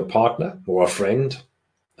fight with your partner or a friend?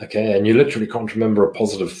 Okay, and you literally can't remember a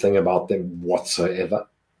positive thing about them whatsoever.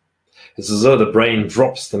 It's as though the brain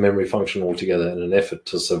drops the memory function altogether in an effort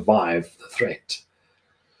to survive the threat.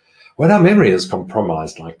 When our memory is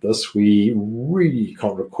compromised like this, we really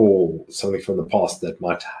can't recall something from the past that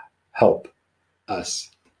might help us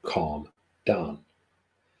calm down.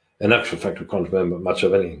 In actual fact, we can't remember much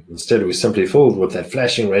of anything. Instead, we're simply filled with that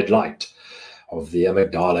flashing red light of the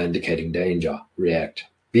amygdala indicating danger, react.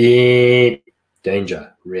 Beep,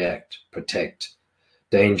 danger, react, protect,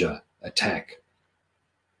 danger, attack.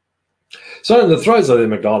 So in the throes of the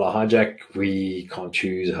amygdala hijack, we can't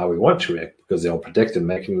choose how we want to react because they're a protective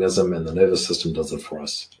mechanism and the nervous system does it for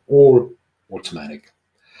us. All automatic.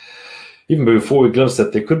 Even before we glimpse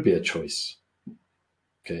that there could be a choice.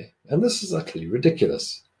 Okay, and this is utterly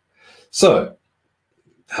ridiculous. So,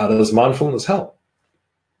 how does mindfulness help?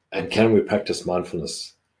 And can we practice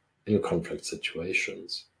mindfulness in conflict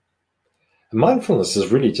situations? And mindfulness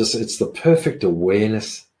is really it's the perfect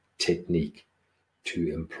awareness technique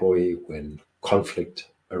to employ when conflict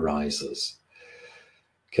arises.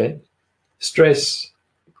 Okay? Stress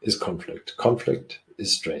is conflict. Conflict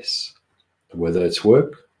is stress, whether it's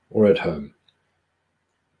work or at home.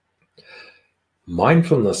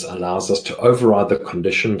 Mindfulness allows us to override the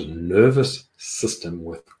conditioned nervous system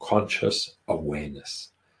with conscious awareness.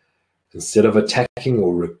 Instead of attacking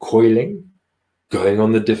or recoiling, going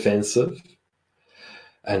on the defensive,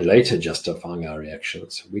 and later justifying our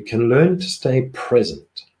reactions, we can learn to stay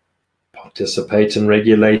present, participate in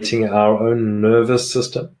regulating our own nervous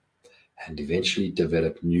system, and eventually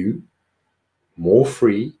develop new, more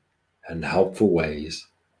free and helpful ways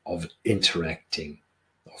of interacting,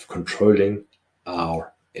 of controlling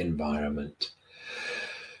our environment.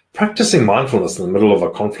 Practicing mindfulness in the middle of a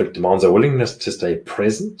conflict demands a willingness to stay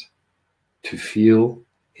present, to feel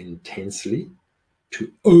intensely,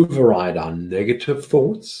 to override our negative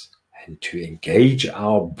thoughts, and to engage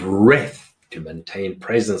our breath to maintain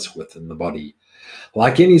presence within the body.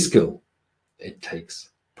 Like any skill, it takes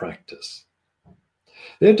practice.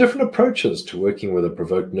 There are different approaches to working with a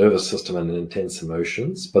provoked nervous system and intense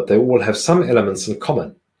emotions, but they all have some elements in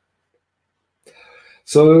common.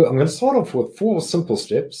 So I'm going to start off with 4 simple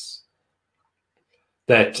steps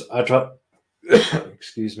that I try,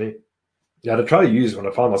 excuse me, that I try to use when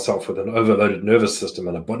I find myself with an overloaded nervous system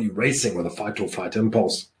and a body racing with a fight or flight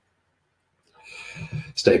impulse.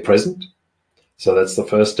 Stay present. So that's the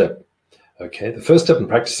first step. Okay, the first step in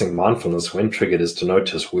practicing mindfulness when triggered is to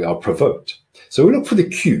notice we are provoked. So we look for the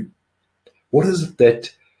cue. What is it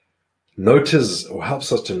that notices or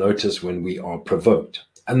helps us to notice when we are provoked?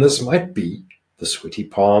 And this might be the sweaty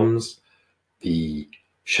palms, the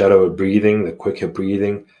shallower breathing, the quicker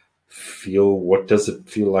breathing. Feel, what does it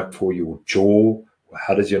feel like for your jaw?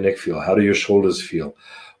 How does your neck feel? How do your shoulders feel?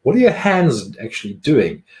 What are your hands actually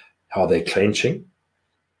doing? How are they clenching?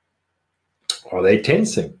 Are they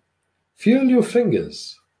tensing? Feel your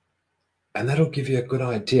fingers, and that'll give you a good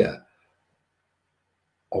idea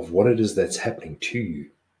of what it is that's happening to you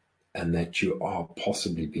and that you are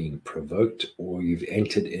possibly being provoked or you've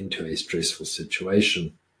entered into a stressful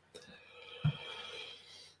situation.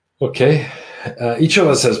 Okay, each of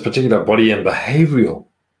us has particular body and behavioral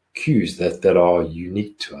cues that are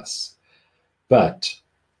unique to us, but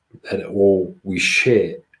that all we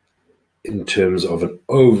share in terms of an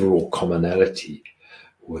overall commonality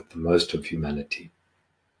with most of humanity.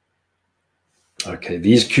 Okay,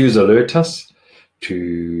 these cues alert us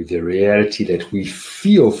to the reality that we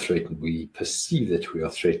feel threatened, we perceive that we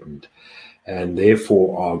are threatened, and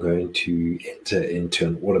therefore are going to enter into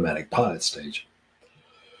an automatic pilot stage.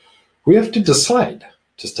 We have to decide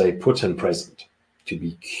to stay put and present, to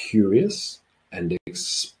be curious, and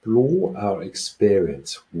explore our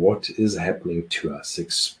experience. What is happening to us?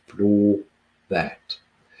 Explore that.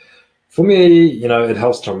 For me, it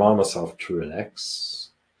helps to remind myself to relax.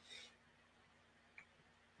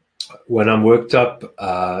 When I'm worked up,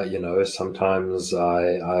 sometimes I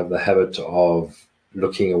have the habit of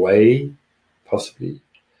looking away, possibly,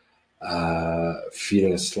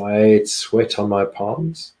 feeling a slight sweat on my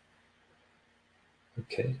palms.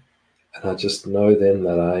 Okay. And I just know then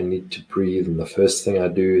that I need to breathe. And the first thing I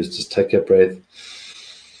do is just take a breath.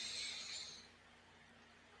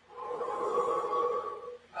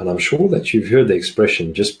 And I'm sure that you've heard the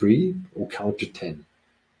expression, just breathe or count to 10.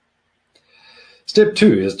 Step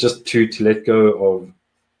 2 is just to let go of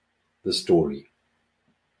the story.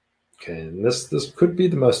 Okay, and this could be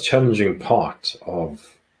the most challenging part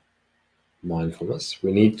of mindfulness.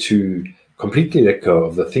 We need to completely let go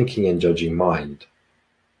of the thinking and judging mind.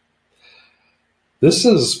 This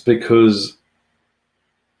is because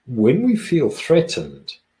when we feel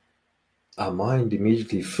threatened, our mind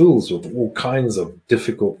immediately fills with all kinds of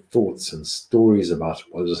difficult thoughts and stories about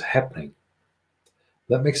what is happening.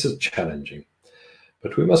 That makes it challenging.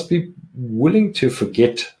 But we must be willing to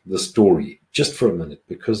forget the story just for a minute,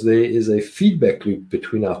 because there is a feedback loop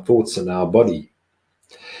between our thoughts and our body.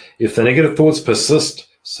 If the negative thoughts persist,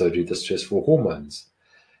 so do the stressful hormones.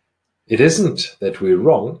 It isn't that we're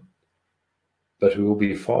wrong, but we will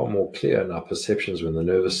be far more clear in our perceptions when the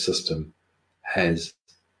nervous system has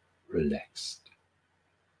relaxed.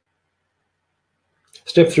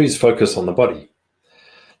 Step 3 is focus on the body.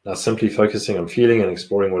 Now, simply focusing on feeling and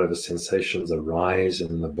exploring whatever sensations arise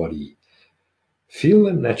in the body. Feel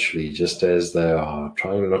them naturally, just as they are,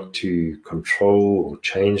 trying not to control or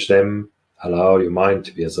change them. Allow your mind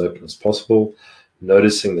to be as open as possible,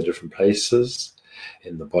 noticing the different places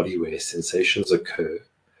in the body where sensations occur.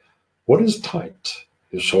 What is tight?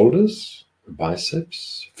 Your shoulders, your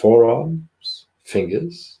biceps, forearms,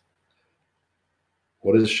 fingers?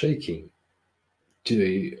 What is shaking?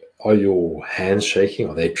 Are your hands shaking?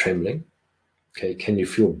 Are they trembling? Okay, can you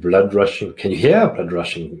feel blood rushing? Can you hear blood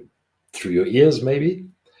rushing through your ears maybe?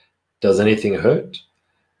 Does anything hurt?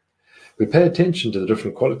 We pay attention to the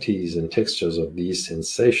different qualities and textures of these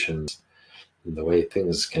sensations and the way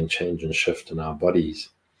things can change and shift in our bodies.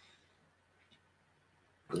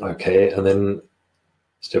 Okay, and then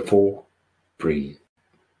step 4, breathe.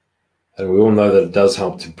 And we all know that it does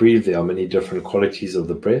help to breathe. There are many different qualities of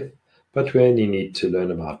the breath, but we only need to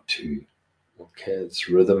learn about 2. Okay, it's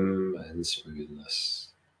rhythm and smoothness.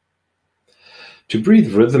 To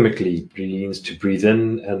breathe rhythmically means to breathe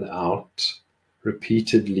in and out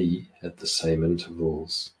repeatedly at the same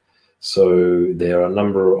intervals. So there are a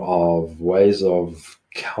number of ways of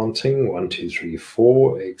counting. 1, 2, 3,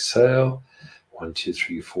 4, exhale. 1, 2,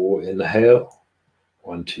 3, 4, inhale.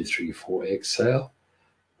 1, 2, 3, 4, exhale.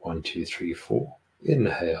 1, 2, 3, 4,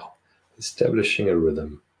 inhale. Establishing a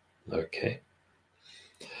rhythm. Okay.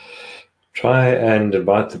 Try and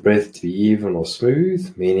invite the breath to be even or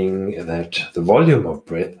smooth, meaning that the volume of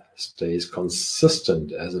breath stays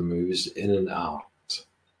consistent as it moves in and out.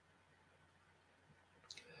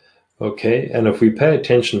 Okay, and if we pay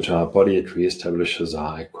attention to our body, it reestablishes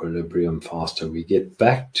our equilibrium faster. We get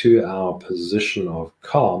back to our position of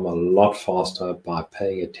calm a lot faster by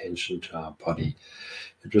paying attention to our body.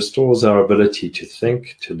 It restores our ability to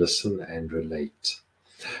think, to listen, and relate.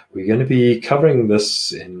 We're going to be covering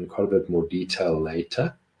this in quite a bit more detail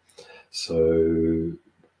later. So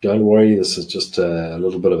don't worry, this is just a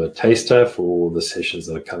little bit of a taster for the sessions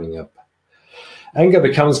that are coming up. Anger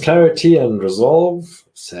becomes clarity and resolve.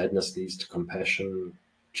 Sadness leads to compassion.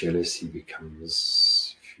 Jealousy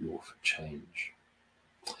becomes fuel for change.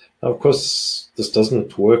 Now, of course, this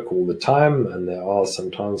doesn't work all the time, and there are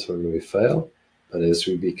some times when we fail. But as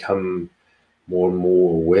we become more and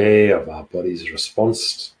more aware of our body's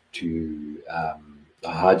response to the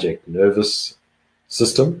hijacked nervous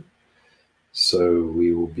system, so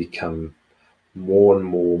we will become more and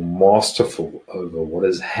more masterful over what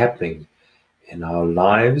is happening in our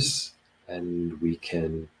lives, and we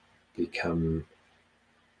can become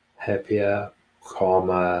happier,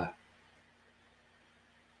 calmer,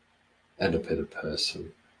 and a better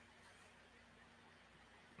person.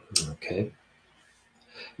 Okay.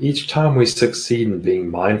 Each time we succeed in being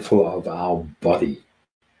mindful of our body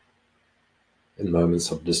in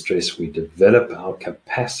moments of distress, we develop our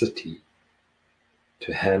capacity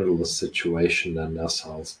to handle the situation and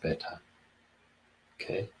ourselves better.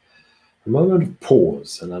 Okay. A moment of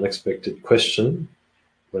pause, an unexpected question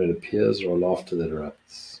when it appears, or laughter that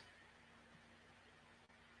erupts.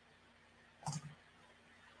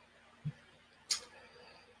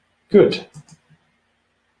 Good.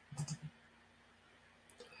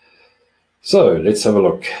 So let's have a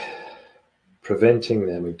look. Preventing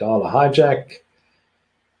the amygdala hijack.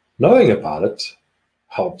 Knowing about it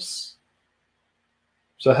helps.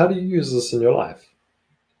 So how do you use this in your life?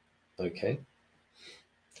 Okay.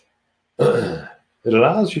 It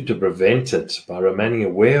allows you to prevent it by remaining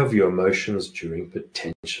aware of your emotions during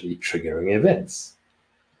potentially triggering events.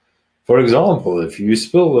 For example, if you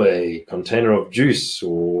spill a container of juice,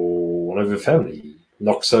 or one of your family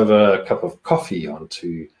knocks over a cup of coffee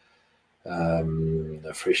onto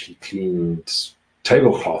a freshly cleaned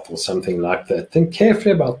tablecloth or something like that, think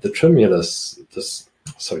carefully about the stimulus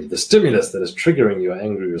that is triggering your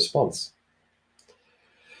angry response.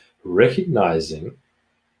 Recognizing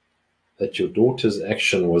that your daughter's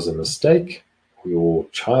action was a mistake, or your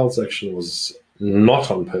child's action was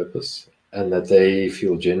not on purpose, and that they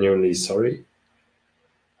feel genuinely sorry,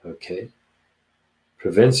 okay,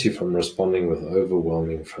 prevents you from responding with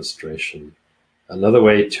overwhelming frustration. Another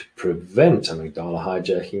way to prevent amygdala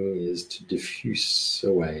hijacking is to diffuse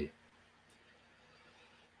away.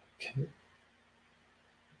 Okay.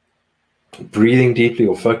 Breathing deeply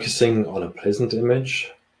or focusing on a pleasant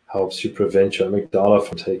image helps you prevent your amygdala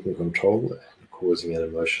from taking control and causing an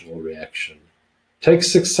emotional reaction. Take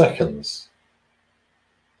 6 seconds.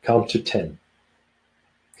 Count to 10.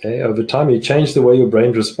 Okay, over time, you change the way your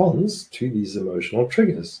brain responds to these emotional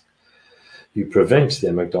triggers. You prevent the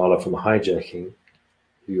amygdala from hijacking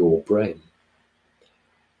your brain.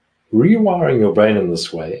 Rewiring your brain in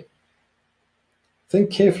this way,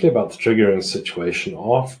 think carefully about the triggering situation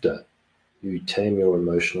after you tame your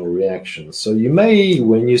emotional reaction. So you may,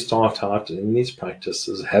 when you start out in these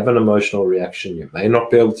practices, have an emotional reaction. You may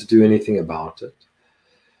not be able to do anything about it.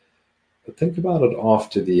 But think about it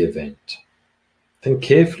after the event. Think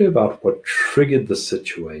carefully about what triggered the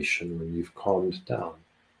situation when you've calmed down.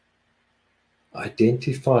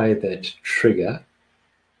 Identify that trigger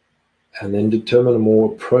and then determine a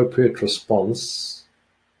more appropriate response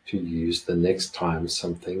to use the next time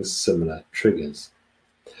something similar triggers.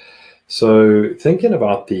 So thinking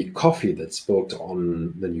about the coffee that's spilled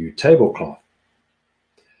on the new tablecloth,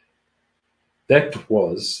 that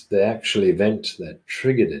was the actual event that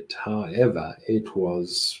triggered it. However, it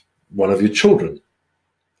was one of your children,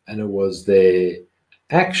 and it was their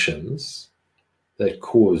actions that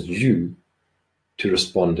caused you to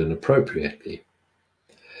respond inappropriately.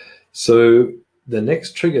 So the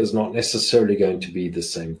next trigger is not necessarily going to be the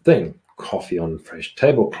same thing, coffee on fresh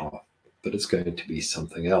tablecloth, but it's going to be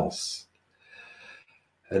something else.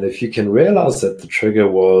 And if you can realize that the trigger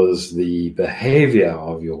was the behavior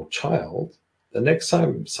of your child, the next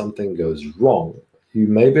time something goes wrong, you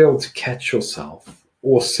may be able to catch yourself,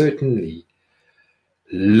 or certainly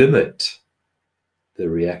limit the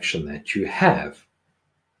reaction that you have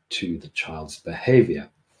to the child's behavior.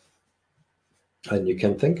 And you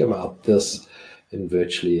can think about this in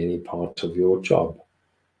virtually any part of your job.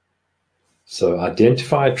 So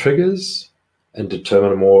identify triggers and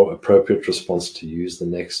determine a more appropriate response to use the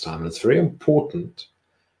next time. And it's very important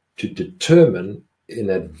to determine in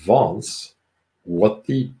advance what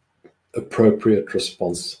the appropriate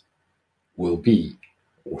response will be,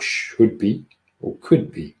 or should be, or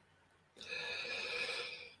could be.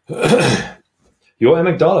 Your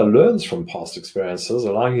amygdala learns from past experiences,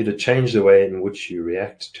 allowing you to change the way in which you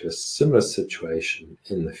react to a similar situation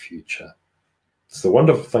in the future. It's the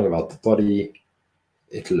wonderful thing about the body,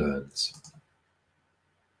 it learns.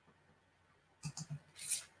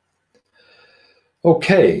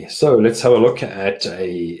 Okay, so let's have a look at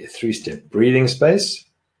a 3-step breathing space.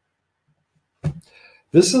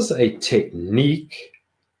 This is a technique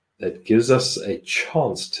that gives us a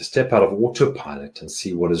chance to step out of autopilot and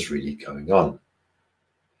see what is really going on.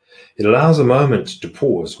 It allows a moment to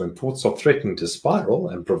pause when thoughts are threatening to spiral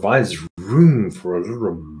and provides room for a little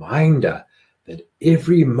reminder that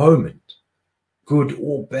every moment, good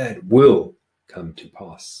or bad, will come to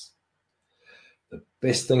pass. The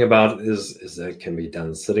best thing about it is that it can be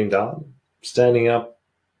done sitting down, standing up,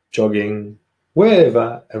 jogging,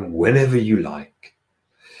 wherever and whenever you like.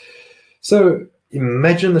 So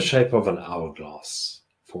imagine the shape of an hourglass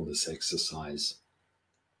for this exercise.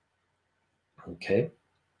 Okay.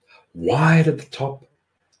 Wide at the top,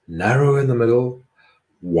 narrow in the middle,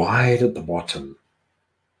 wide at the bottom.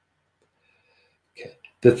 Okay.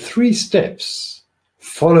 The 3 steps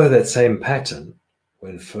follow that same pattern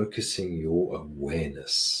when focusing your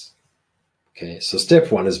awareness. Okay, so step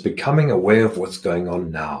 1 is becoming aware of what's going on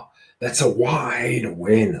now. That's a wide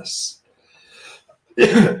awareness.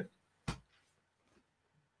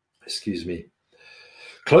 Excuse me.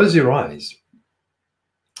 Close your eyes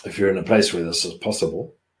if you're in a place where this is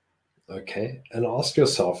possible. Okay, and ask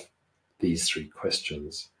yourself these 3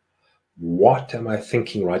 questions. What am I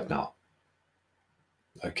thinking right now?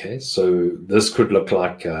 Okay, so this could look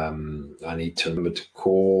like I need to remember to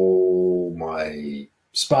call my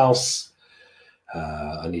spouse.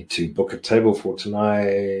 I need to book a table for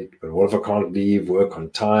tonight, but what if I can't leave work on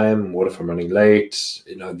time? What if I'm running late?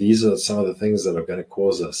 These are some of the things that are going to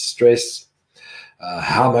cause us stress.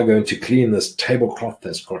 How am I going to clean this tablecloth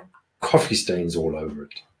that's got coffee stains all over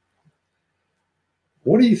it?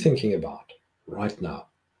 What are you thinking about right now?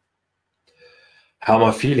 How am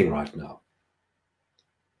I feeling right now?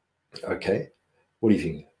 Okay, what do you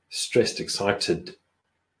think? Stressed, excited,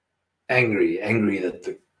 angry that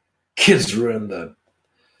the kids ruined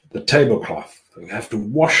the tablecloth. We have to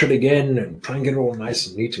wash it again and try and get it all nice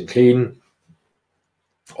and neat and clean.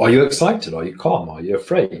 Are you excited? Are you calm? Are you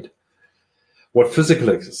afraid? What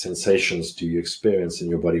physical sensations do you experience in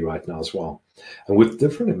your body right now as well? And with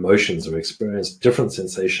different emotions, we experience different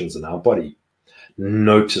sensations in our body.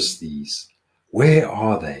 Notice these. Where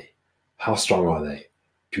are they? How strong are they?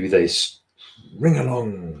 Do they ring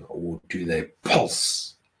along or do they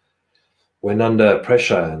pulse? When under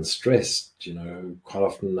pressure and stressed, quite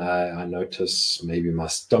often I notice maybe my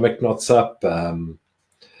stomach knots up.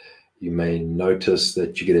 You may notice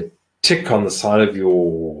that you get a tick on the side of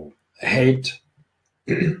your head.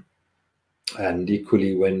 And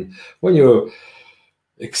equally, when you're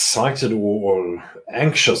excited or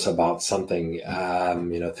anxious about something,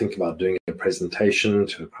 think about doing a presentation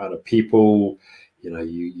to a crowd of people,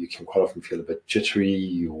 you can quite often feel a bit jittery.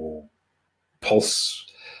 Your pulse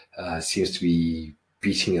seems to be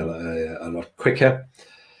beating a lot quicker.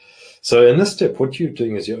 So in this step, what you're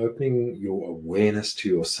doing is you're opening your awareness to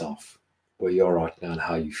yourself, where you are right now and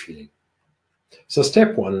how you're feeling. So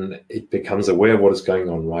step one, it becomes aware of what is going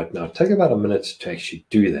on right now. Take about a minute to actually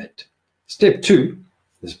do that. Step two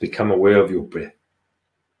is become aware of your breath.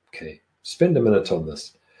 Okay, spend a minute on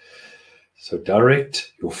this. So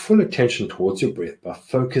direct your full attention towards your breath by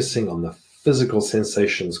focusing on the physical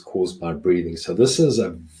sensations caused by breathing. So this is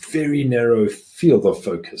a very narrow field of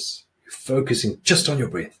focus. You're focusing just on your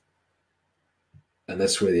breath. And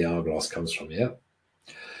that's where the hourglass comes from, yeah?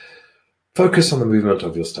 Focus on the movement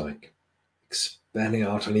of your stomach, expanding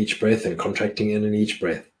out on each breath and contracting in each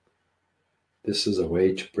breath. This is a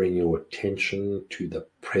way to bring your attention to the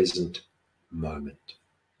present moment.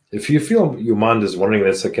 If you feel your mind is wandering,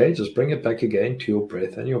 that's okay. Just bring it back again to your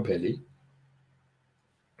breath and your belly.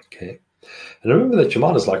 Okay. And remember that your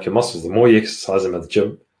mind is like your muscles. The more you exercise them at the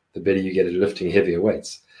gym, the better you get at lifting heavier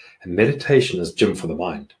weights. And meditation is gym for the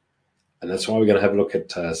mind. And that's why we're going to have a look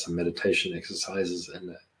at some meditation exercises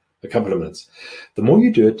in a couple of minutes. The more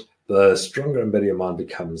you do it, the stronger and better your mind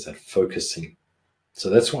becomes at focusing. So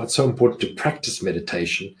that's why it's so important to practice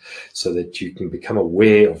meditation, so that you can become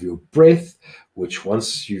aware of your breath, which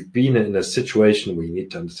once you've been in a situation where you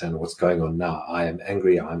need to understand what's going on now. I am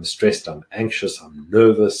angry, I'm stressed, I'm anxious, I'm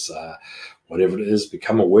nervous, whatever it is,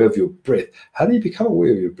 become aware of your breath. How do you become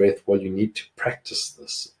aware of your breath? Well, you need to practice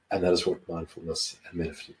this. And that is what mindfulness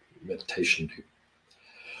and meditation do.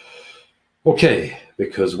 Okay,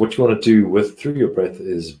 because what you want to do through your breath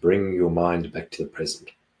is bring your mind back to the present.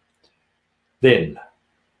 Then,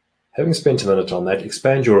 having spent a minute on that,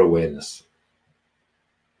 expand your awareness.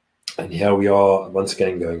 And here we are once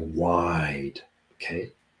again going wide.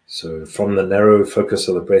 Okay, so from the narrow focus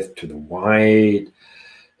of the breath to the wide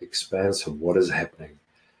expanse of what is happening.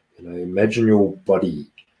 Imagine your body,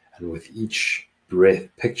 and with each breath,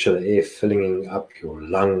 picture the air filling up your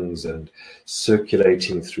lungs and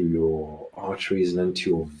circulating through your arteries and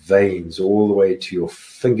into your veins, all the way to your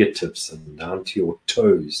fingertips and down to your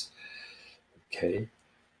toes. Okay.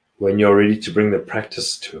 When you're ready to bring the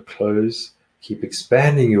practice to a close, keep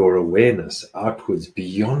expanding your awareness outwards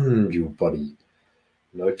beyond your body.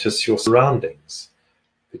 Notice your surroundings.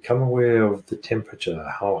 Become aware of the temperature.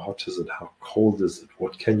 How hot is it? How cold is it?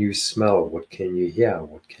 What can you smell? What can you hear?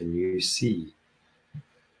 What can you see?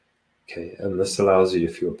 Okay, and this allows you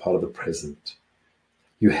to feel part of the present.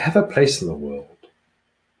 You have a place in the world.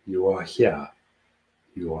 You are here.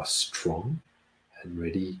 You are strong and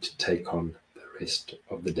ready to take on the rest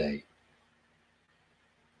of the day.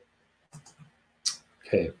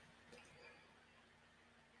 Okay.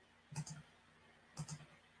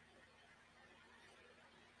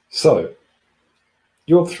 So,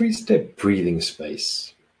 your 3-step breathing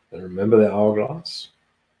space. And remember the hourglass?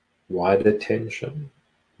 Wide attention,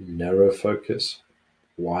 narrow focus,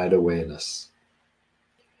 wide awareness.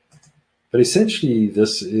 But essentially,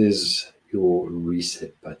 this is your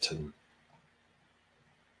reset button.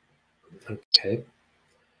 Okay.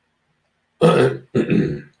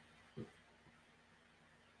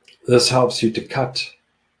 This helps you to cut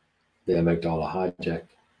the amygdala hijack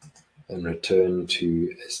and return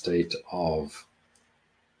to a state of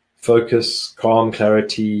focus, calm,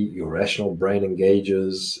 clarity. Your rational brain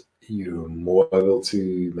engages. You're more able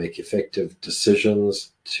to make effective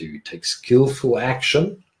decisions, to take skillful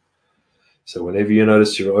action. So whenever you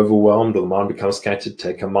notice you're overwhelmed or the mind becomes scattered,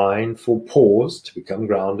 take a mindful pause to become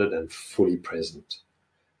grounded and fully present.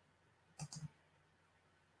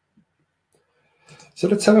 So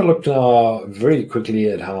let's have a look now very quickly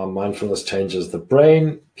at how mindfulness changes the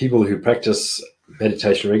brain. People who practice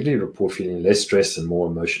meditation regularly report feeling less stressed and more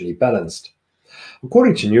emotionally balanced.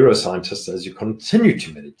 According to neuroscientists, as you continue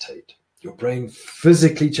to meditate, your brain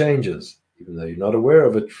physically changes, even though you're not aware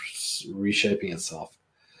of it reshaping itself.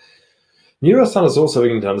 Neuroscientists also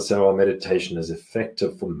begin to understand why meditation is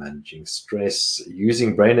effective for managing stress.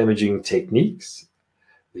 Using brain imaging techniques,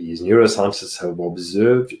 these neuroscientists have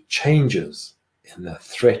observed changes in the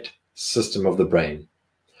threat system of the brain.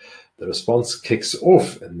 The response kicks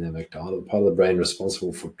off in the amygdala, the part of the brain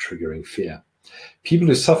responsible for triggering fear. People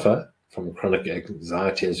who suffer from chronic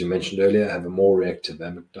anxiety, as you mentioned earlier, have a more reactive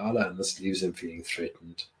amygdala, and this leaves them feeling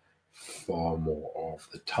threatened far more of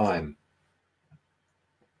the time.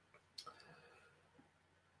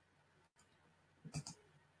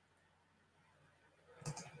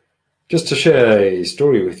 Just to share a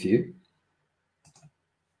story with you,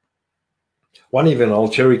 one evening, an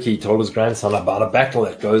old Cherokee told his grandson about a battle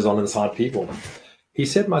that goes on inside people. He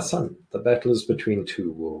said, "My son, the battle is between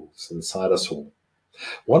two wolves inside us all.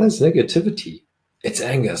 One is negativity. It's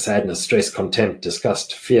anger, sadness, stress, contempt,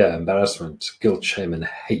 disgust, fear, embarrassment, guilt, shame, and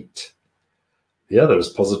hate. The other is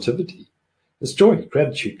positivity. It's joy,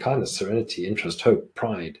 gratitude, kindness, serenity, interest, hope,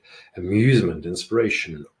 pride, amusement,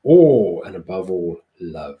 inspiration, awe, and above all,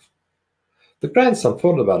 love." The grandson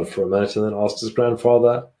thought about it for a minute and then asked his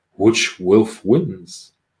grandfather, "Which wolf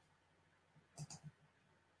wins?"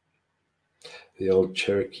 The old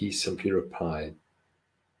Cherokee simply replied,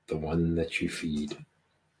 "The one that you feed."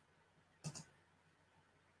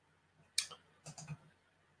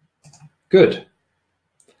 Good.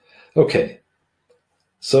 Okay.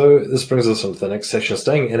 So this brings us on to the next section,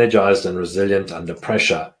 staying energized and resilient under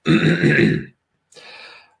pressure.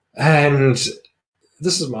 And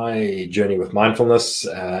this is my journey with mindfulness.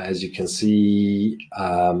 As you can see,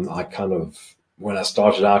 when I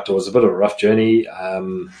started out, it was a bit of a rough journey,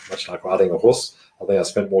 much like riding a horse. I think I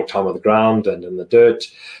spent more time on the ground and in the dirt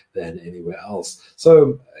than anywhere else.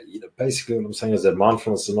 So, basically what I'm saying is that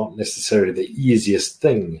mindfulness is not necessarily the easiest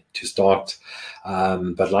thing to start,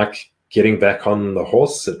 but like getting back on the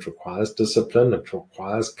horse, it requires discipline, it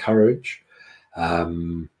requires courage,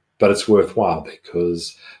 but it's worthwhile,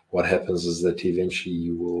 because what happens is that eventually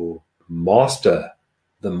you will master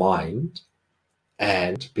the mind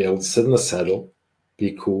and be able to sit in the saddle,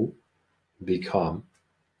 be cool, be calm,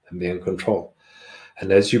 and be in control.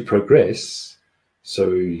 And as you progress, so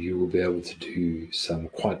you will be able to do some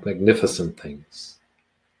quite magnificent things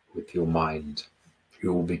with your mind.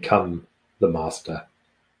 You will become the master.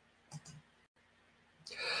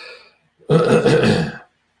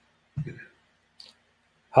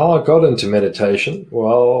 How I got into meditation?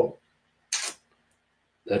 Well,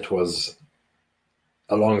 that was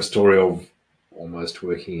a long story of almost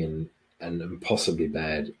working in an impossibly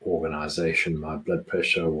bad organization. My blood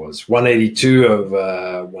pressure was 182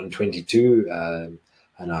 over 122,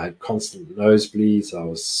 and I had constant nosebleeds. I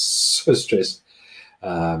was so stressed.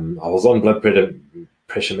 I was on blood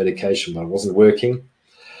pressure medication, but it wasn't working.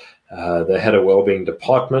 They had a wellbeing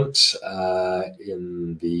department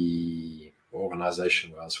in the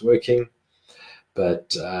organization where I was working, but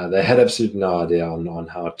they had absolutely no idea on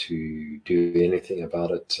how to do anything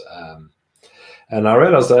about it. And I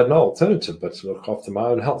realized I had no alternative but to look after my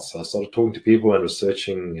own health. So I started talking to people and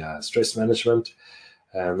researching stress management,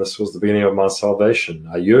 and this was the beginning of my salvation.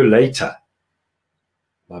 A year later,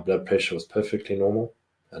 my blood pressure was perfectly normal,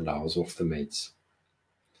 and I was off the meds.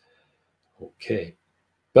 Okay,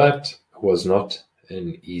 but it was not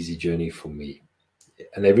an easy journey for me.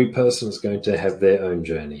 And every person is going to have their own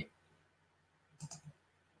journey.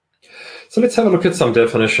 So let's have a look at some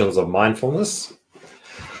definitions of mindfulness.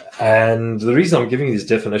 And the reason I'm giving these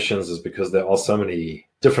definitions is because there are so many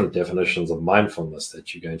different definitions of mindfulness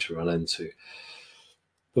that you're going to run into.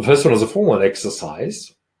 The first one is a formal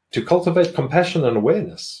exercise to cultivate compassion and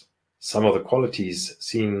awareness, some of the qualities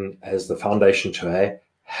seen as the foundation to a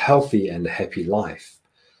healthy and happy life.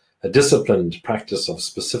 A disciplined practice of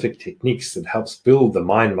specific techniques that helps build the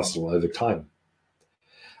mind muscle over time.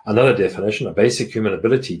 Another definition, a basic human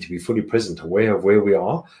ability to be fully present, aware of where we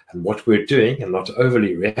are and what we're doing, and not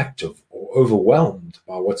overly reactive or overwhelmed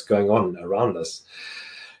by what's going on around us.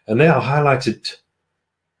 And there I highlighted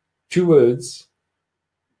two words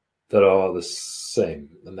that are the same,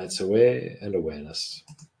 and that's aware and awareness.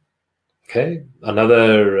 Okay,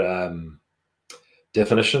 another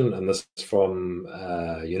definition, and this is from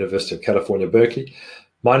University of California, Berkeley.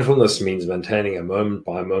 Mindfulness means maintaining a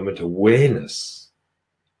moment-by-moment awareness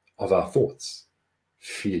of our thoughts,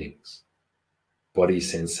 feelings, body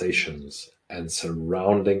sensations, and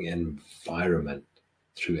surrounding environment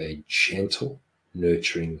through a gentle,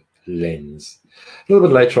 nurturing lens. A little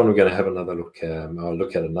bit later on, we're going to have another look. I'll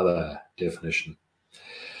look at another definition.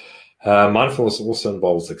 Mindfulness also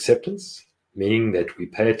involves acceptance, meaning that we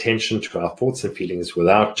pay attention to our thoughts and feelings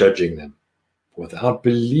without judging them, without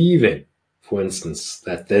believing, for instance,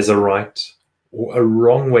 that there's a right or a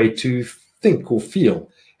wrong way to think or feel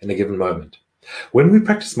in a given moment. When we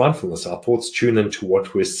practice mindfulness, our thoughts tune into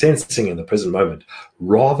what we're sensing in the present moment,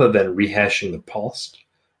 rather than rehashing the past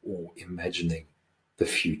or imagining the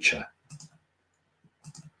future.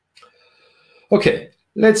 Okay,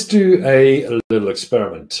 let's do a little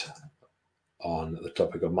experiment on the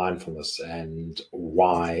topic of mindfulness and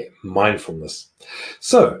why mindfulness.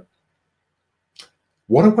 So,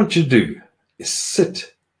 what I want you to do is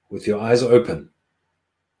sit with your eyes open.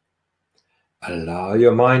 Allow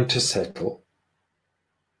your mind to settle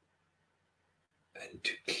and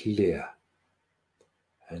to clear.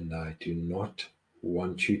 And I do not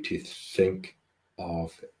want you to think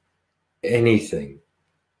of anything.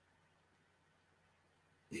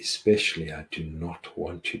 Especially, I do not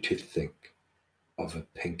want you to think of a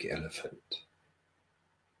pink elephant.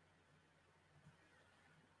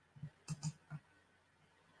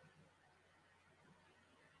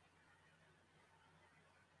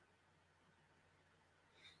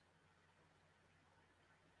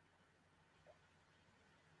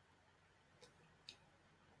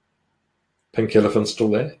 Pink elephant still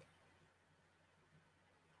there?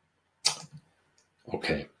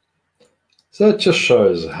 Okay. So it just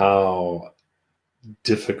shows how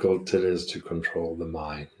difficult it is to control the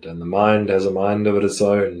mind. And the mind has a mind of its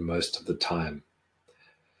own most of the time.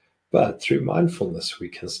 But through mindfulness, we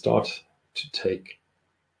can start to take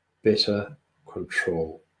better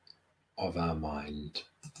control of our mind.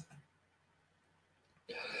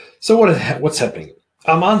 So what's happening?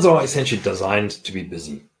 Our minds are essentially designed to be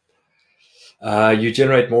busy. You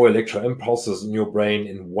generate more electro impulses in your brain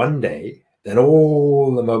in one day than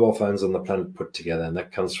all the mobile phones on the planet put together. And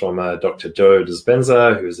that comes from Dr. Joe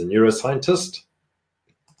Dispenza, who is a neuroscientist.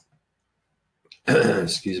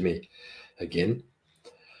 Excuse me again.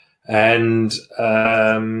 And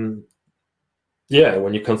yeah,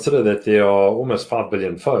 when you consider that there are almost 5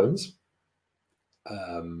 billion phones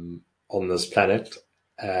on this planet,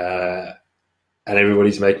 and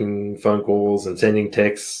everybody's making phone calls and sending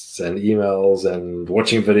texts and emails and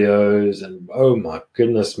watching videos, and oh my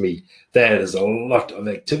goodness me, that is a lot of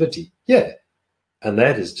activity. Yeah, and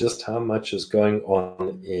that is just how much is going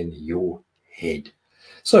on in your head.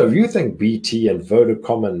 So if you think BT and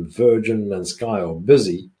Vodacom and Virgin and Sky are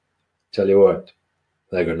busy, tell you what,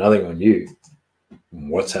 they got nothing on you.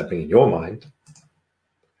 What's happening in your mind?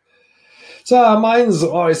 So our minds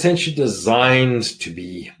are essentially designed to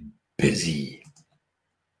be busy.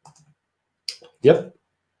 Yep.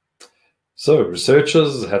 So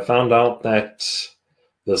researchers have found out that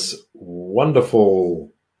this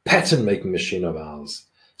wonderful pattern-making machine of ours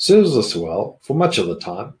serves us well for much of the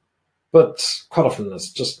time, but quite often it's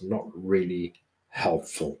just not really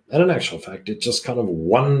helpful. And in actual fact, it just kind of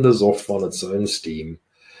wanders off on its own steam.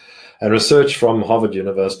 And research from Harvard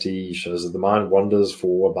University shows that the mind wanders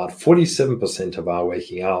for about 47% of our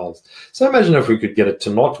waking hours. So imagine if we could get it to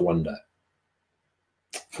not wander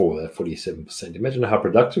for that 47%. Imagine how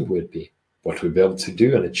productive we'd be, what we'd be able to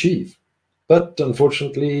do and achieve. But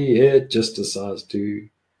unfortunately, it just decides to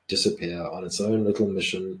disappear on its own little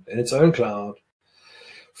mission in its own cloud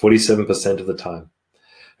 47% of the time.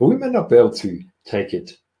 But we may not be able to take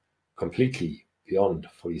it completely beyond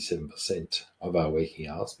 47% of our waking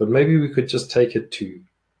hours, but maybe we could just take it to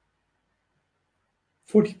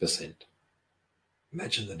 40%.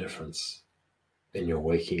 Imagine the difference in your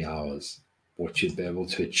waking hours, what you'd be able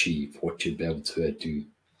to achieve, what you'd be able to do.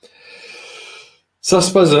 So I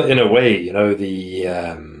suppose in a way, you know,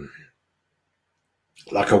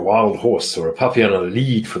 like a wild horse or a puppy on a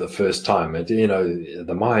lead for the first time, you know,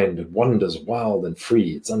 the mind wanders wild and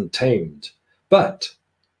free, it's untamed. But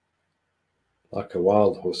like a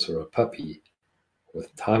wild horse or a puppy,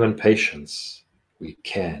 with time and patience, we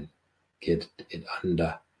can get it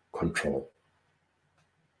under control.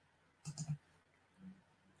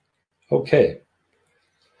 Okay,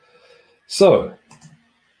 so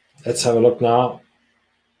let's have a look now.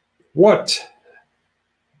 What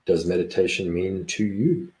does meditation mean to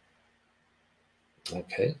you?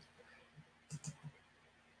 Okay,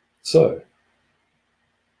 So,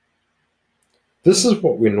 this is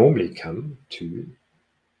what we normally come to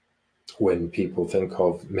when people think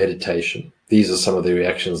of meditation. These are some of the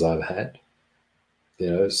reactions I've had. You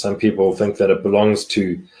know, some people think that it belongs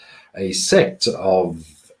to a sect of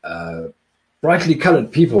brightly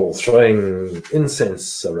colored people throwing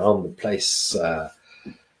incense around the place.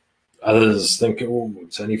 Others think, oh,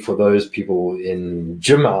 it's only for those people in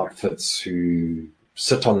gym outfits who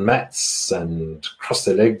sit on mats and cross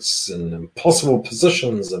their legs in impossible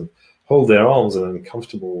positions and hold their arms in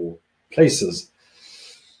uncomfortable places.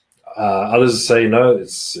 Others say, no,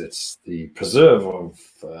 it's the preserve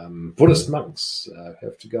of Buddhist monks who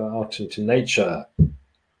have to go out into nature,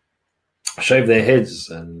 shave their heads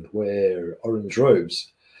and wear orange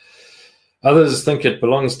robes. Others think it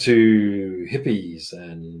belongs to hippies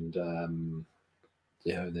and,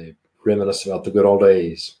 they reminisce about the good old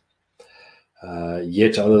days.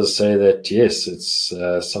 Yet others say that, yes, it's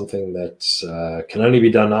something that can only be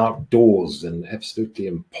done outdoors in absolutely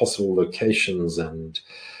impossible locations and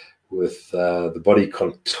with the body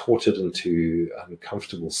contorted into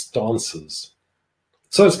uncomfortable stances.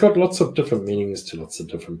 So it's got lots of different meanings to lots of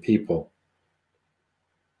different people.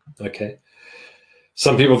 Okay.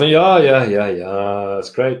 Some people think, yeah, it's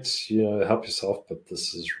great, help yourself, but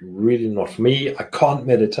this is really not for me. I can't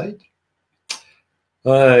meditate.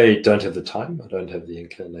 I don't have the time. I don't have the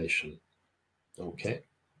inclination. Okay.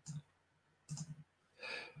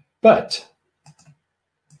 But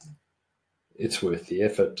it's worth the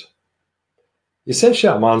effort.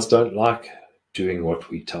 Essentially, our minds don't like doing what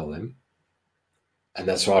we tell them. And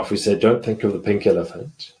that's why if we say, don't think of the pink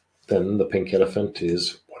elephant, then the pink elephant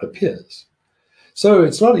is what appears. So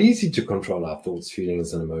it's not easy to control our thoughts,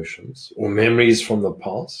 feelings, and emotions, or memories from the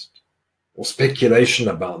past, or speculation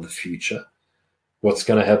about the future. What's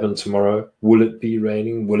going to happen tomorrow? Will it be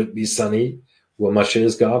raining? Will it be sunny? Will my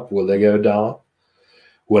shares go up? Will they go down?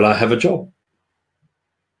 Will I have a job?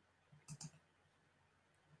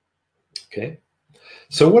 Okay.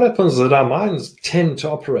 So what happens is that our minds tend to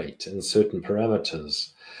operate in certain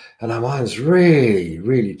parameters, and our minds really,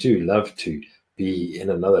 really do love to be in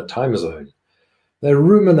another time zone. They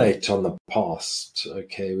ruminate on the past.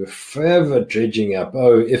 Okay, we're forever dredging up,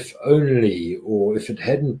 oh, if only, or if it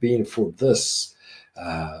hadn't been for this,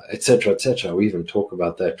 etc., etc. We even talk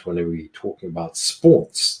about that when we're talking about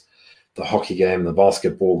sports, the hockey game, the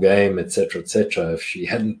basketball game, etc., etc. If she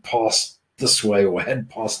hadn't passed this way or had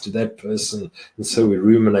passed to that person, and so we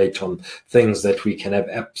ruminate on things that we can have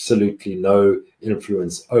absolutely no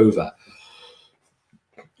influence over.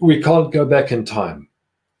 We can't go back in time.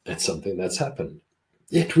 It's something that's happened.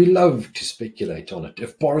 Yet we love to speculate on it.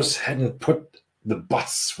 If Boris hadn't put the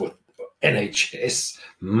bus with NHS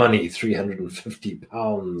money,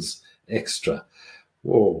 £350 extra,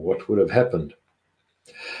 whoa, what would have happened?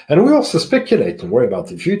 And we also speculate and worry about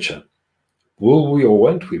the future. Will we or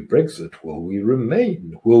won't we Brexit? Will we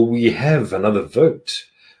remain? Will we have another vote?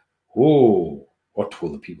 Oh, what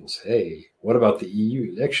will the people say? What about the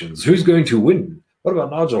EU elections? Who's going to win? What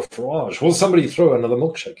about Nigel Farage? Will somebody throw another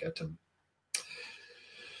milkshake at him?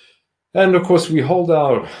 And of course, we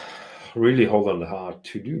really hold on to our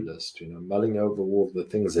to-do list, mulling over all the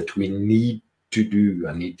things that we need to do.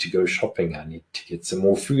 I need to go shopping. I need to get some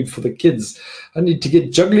more food for the kids. I need to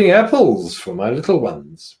get juggling apples for my little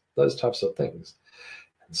ones. Those types of things.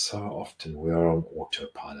 And so often we are on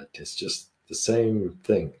autopilot. It's just the same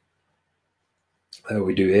thing that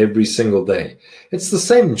we do every single day. It's the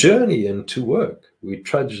same journey into work. We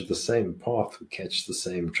trudge the same path. We catch the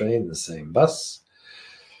same train, the same bus.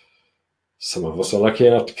 Some of us are lucky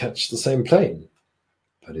enough to catch the same plane,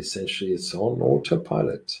 but essentially it's on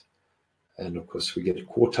autopilot. And of course, we get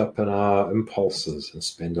caught up in our impulses and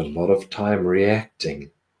spend a lot of time reacting.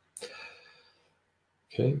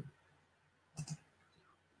 Okay.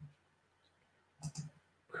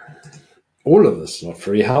 All of this not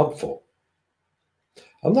very helpful.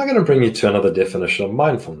 I'm now going to bring you to another definition of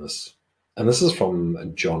mindfulness. And this is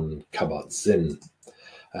from Jon Kabat-Zinn.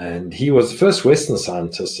 And he was the first Western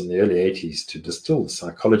scientist in the early 80s to distill the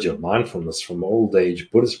psychology of mindfulness from old age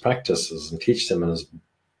Buddhist practices and teach them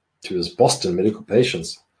to his Boston medical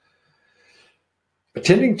patients.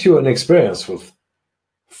 Attending to an experience with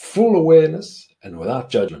full awareness and without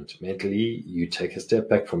judgment, mentally, you take a step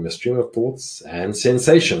back from your stream of thoughts and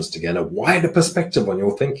sensations to gain a wider perspective on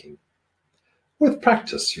your thinking. With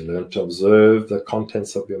practice, you learn to observe the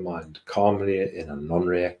contents of your mind calmly in a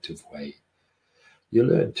non-reactive way. You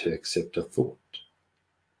learn to accept a thought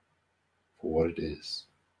for what it is,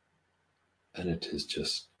 and it is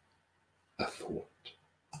just a thought.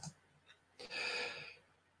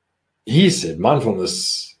 He said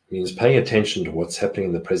mindfulness means paying attention to what's happening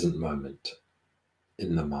in the present moment,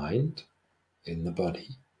 in the mind, in the body,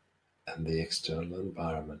 and the external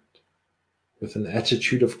environment, with an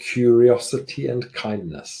attitude of curiosity and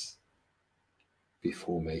kindness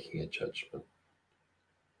before making a judgment.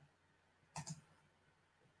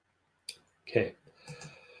 Okay.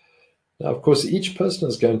 Now, of course, each person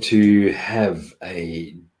is going to have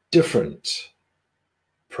a different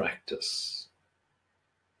practice.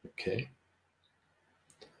 Okay.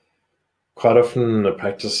 Quite often the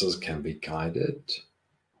practices can be guided.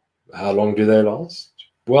 How long do they last?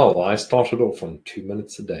 Well, I started off on 2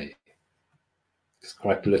 minutes a day. It's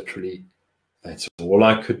quite literally, that's all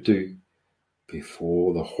I could do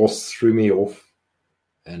before the horse threw me off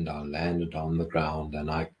and I landed on the ground and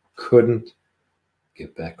I couldn't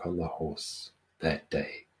get back on the horse that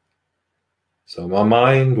day. So my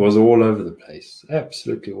mind was all over the place,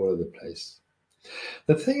 absolutely all over the place.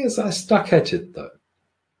 The thing is, I stuck at it though.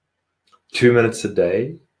 2 minutes a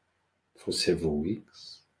day for several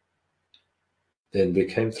weeks, then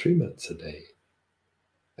became 3 minutes a day,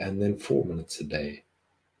 and then 4 minutes a day.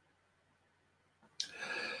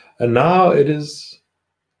 And now it is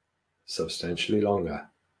substantially longer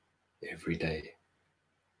every day.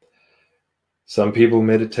 Some people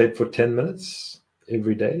meditate for 10 minutes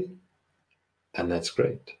every day, and that's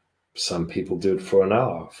great. Some people do it for an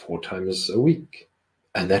hour, 4 times a week,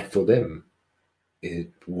 and that for them,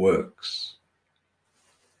 it works.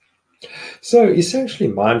 So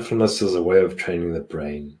essentially, mindfulness is a way of training the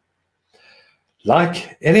brain.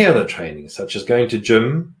 Like any other training, such as going to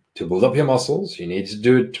gym to build up your muscles, you need to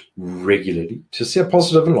do it regularly to see a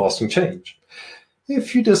positive and lasting change.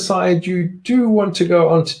 If you decide you do want to go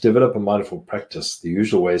on to develop a mindful practice, the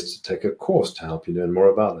usual way is to take a course to help you learn more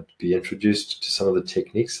about it, be introduced to some of the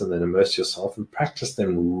techniques, and then immerse yourself and practice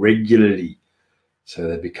them regularly so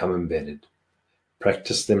they become embedded.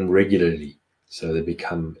 Practice them regularly so they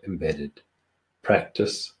become embedded.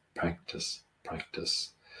 Practice, practice,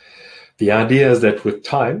 practice. The idea is that with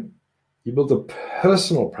time, you build a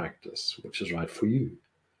personal practice which is right for you.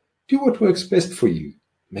 Do what works best for you.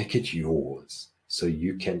 Make it yours so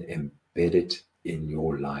you can embed it in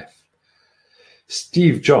your life.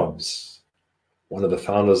 Steve Jobs, one of the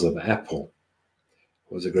founders of Apple,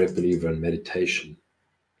 was a great believer in meditation.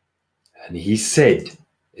 And he said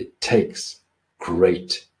it takes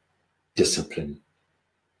great discipline.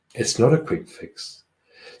 It's not a quick fix.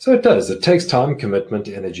 So it does. It takes time, commitment,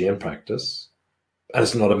 energy, and practice. And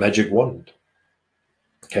it's not a magic wand.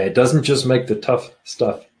 Okay, it doesn't just make the tough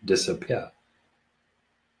stuff disappear.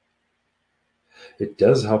 It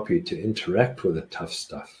does help you to interact with the tough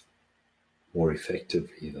stuff more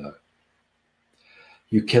effectively, though.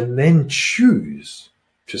 You can then choose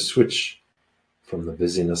to switch from the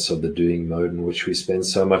busyness of the doing mode in which we spend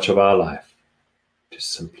so much of our life to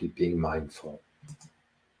simply being mindful.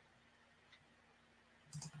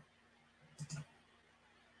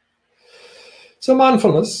 So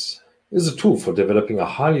mindfulness is a tool for developing a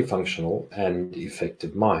highly functional and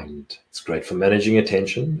effective mind. It's great for managing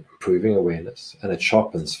attention, improving awareness, and it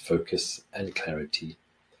sharpens focus and clarity.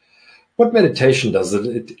 What meditation does is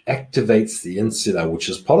it activates the insula, which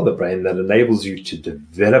is part of the brain that enables you to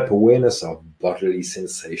develop awareness of bodily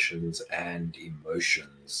sensations and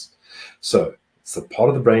emotions. So it's the part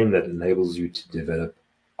of the brain that enables you to develop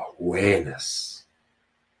awareness,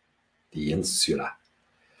 the insula.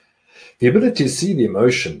 The ability to see the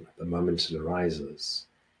emotion the moment it arises.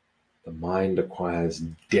 The mind acquires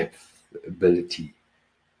depth, ability.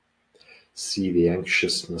 See the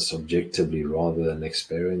anxiousness objectively rather than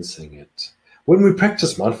experiencing it. When we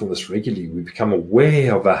practice mindfulness regularly, we become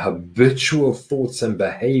aware of our habitual thoughts and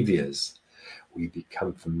behaviors. We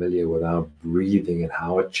become familiar with our breathing and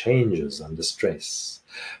how it changes under stress.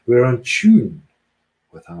 We're in tune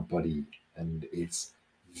with our body and its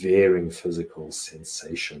varying physical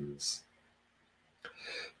sensations.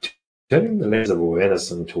 Turning the lens of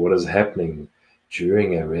awareness into what is happening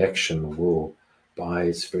during a reaction will, by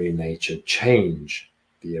its very nature, change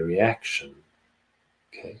the reaction.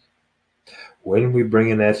 Okay. When we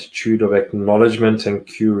bring an attitude of acknowledgement and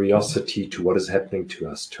curiosity to what is happening to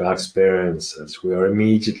us, to our experiences, we are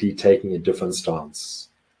immediately taking a different stance.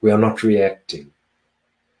 We are not reacting.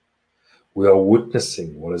 We are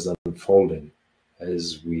witnessing what is unfolding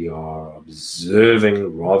as we are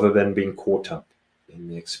observing rather than being caught up in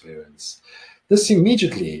the experience. This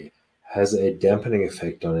immediately has a dampening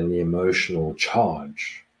effect on any emotional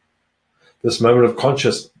charge. This moment of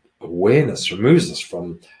conscious awareness removes us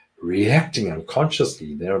from reacting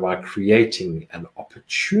unconsciously, thereby creating an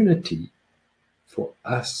opportunity for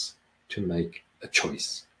us to make a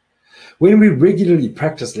choice. When we regularly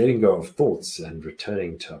practice letting go of thoughts and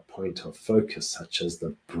returning to a point of focus, such as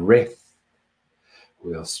the breath,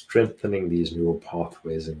 we are strengthening these neural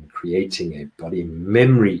pathways and creating a body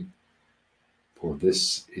memory, for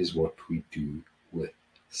this is what we do with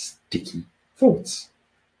sticky thoughts.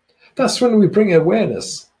 Thus, when we bring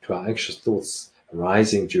awareness to our anxious thoughts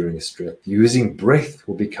arising during stress, using breath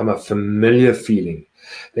will become a familiar feeling.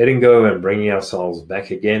 Letting go and bringing ourselves back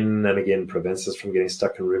again and again prevents us from getting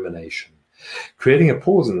stuck in rumination. Creating a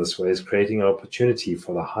pause in this way is creating an opportunity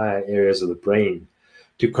for the higher areas of the brain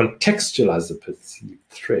to contextualize the perceived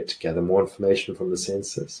threat, gather more information from the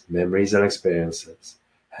senses, memories, and experiences,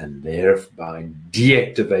 and thereby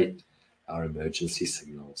deactivate our emergency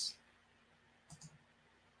signals.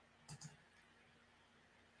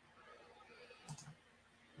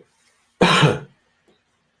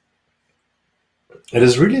 It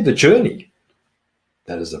is really the journey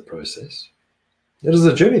that is a process. It is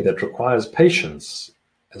a journey that requires patience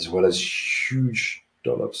as well as huge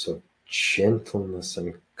dollops of gentleness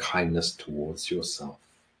and kindness towards yourself.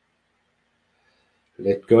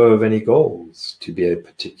 Let go of any goals to be a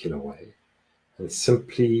particular way and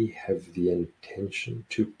simply have the intention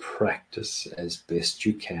to practice as best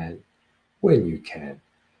you can when you can.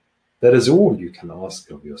 That is all you can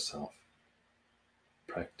ask of yourself.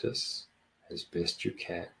 Practice as best you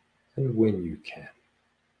can and when you can.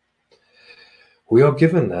 We are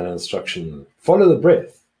given that instruction, follow the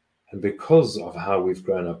breath, and because of how we've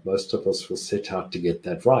grown up, most of us will set out to get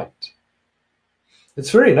that right.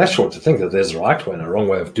 It's very natural to think that there's a right way and a wrong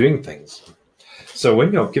way of doing things. So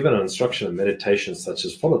when you're given an instruction in meditation such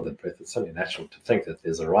as follow the breath, it's only natural to think that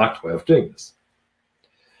there's a right way of doing this.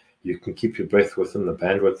 You can keep your breath within the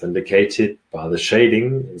bandwidth indicated by the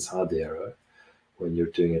shading inside the arrow when you're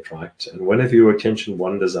doing it right. And whenever your attention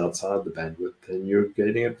wanders outside the bandwidth, then you're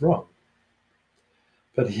getting it wrong.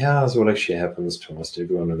 But here's what actually happens to almost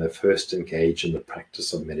everyone when they first engage in the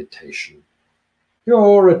practice of meditation.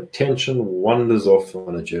 Your attention wanders off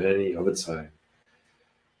on a journey of its own,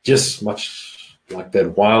 just much like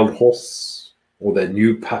that wild horse or that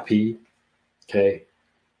new puppy, okay,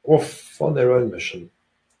 off on their own mission.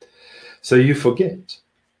 So you forget,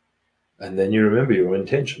 and then you remember your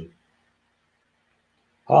intention.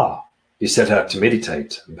 You set out to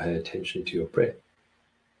meditate and pay attention to your breath.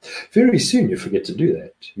 Very soon you forget to do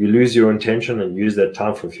that. You lose your intention and use that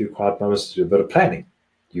time for a few quiet moments to do a bit of planning.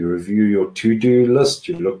 You review your to-do list,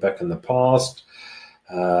 you look back in the past,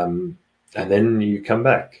 and then you come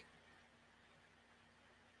back.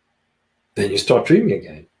 Then you start dreaming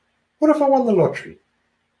again. What if I won the lottery?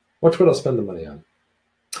 What would I spend the money on?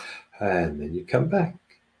 And then you come back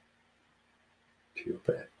to your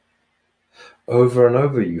breath. Over and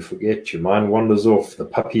over you forget, your mind wanders off, the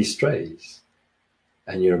puppy strays,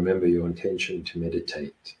 and you remember your intention to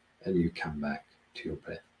meditate, and you come back to your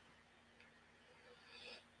breath.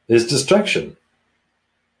 There's distraction.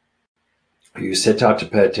 You set out to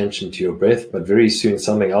pay attention to your breath, but very soon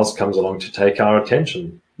something else comes along to take our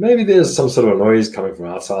attention. Maybe there's some sort of noise coming from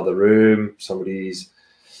outside the room, somebody's,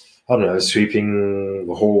 I don't know, sweeping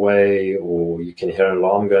the hallway, or you can hear an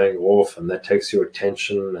alarm going off and that takes your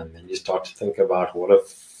attention, and then you start to think about what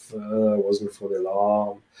if it wasn't for the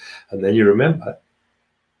alarm, and then you remember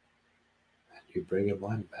and you bring your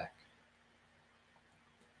mind back.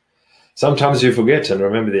 Sometimes you forget and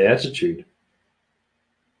remember the attitude.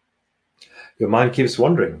 Your mind keeps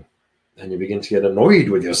wandering and you begin to get annoyed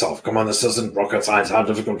with yourself. Come on, this isn't rocket science. How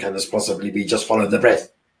difficult can this possibly be? Just follow the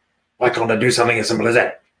breath. Why can't I do something as simple as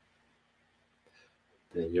that?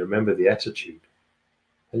 Then you remember the attitude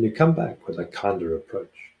and you come back with a kinder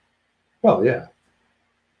approach. Well, yeah,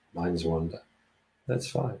 minds wander.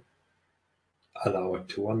 That's fine. Allow it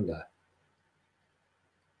to wander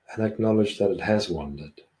and acknowledge that it has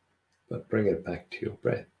wandered, but bring it back to your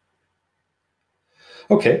breath.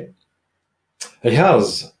 Okay, and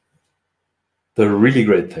here's the really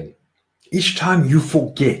great thing. Each time you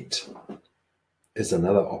forget is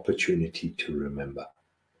another opportunity to remember.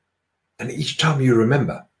 And each time you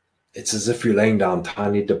remember, it's as if you're laying down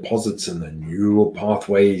tiny deposits in the neural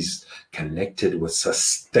pathways connected with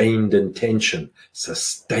sustained intention,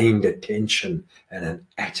 sustained attention, and an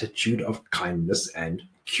attitude of kindness and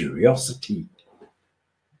curiosity.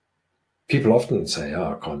 People often say,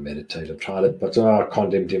 I can't meditate, I've tried it, but I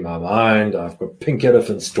can't empty my mind. I've got pink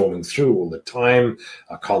elephants storming through all the time.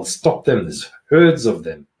 I can't stop them. There's herds of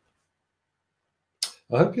them.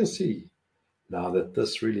 I hope you'll see now that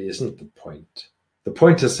this really isn't the point. The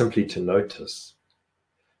point is simply to notice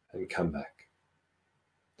and come back.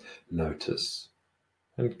 Notice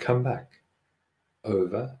and come back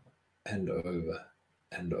over and over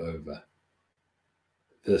and over.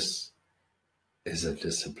 This is a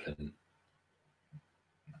discipline.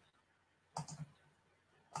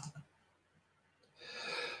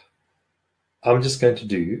 I'm just going to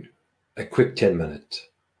do a quick 10-minute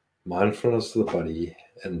mindfulness of the body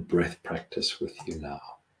and breath practice with you now.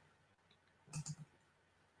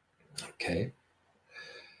 Okay.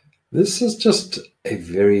 This is just a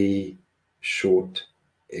very short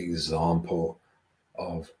example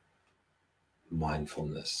of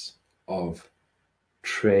mindfulness, of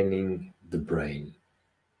training the brain.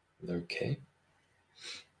 Okay.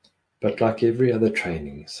 But like every other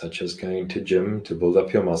training, such as going to gym to build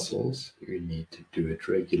up your muscles, you need to do it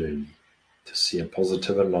regularly to see a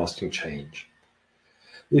positive and lasting change.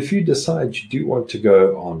 If you decide you do want to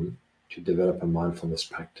go on to develop a mindfulness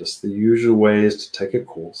practice, the usual way is to take a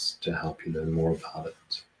course to help you learn more about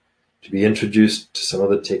it, to be introduced to some of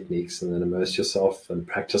the techniques and then immerse yourself and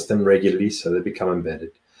practice them regularly so they become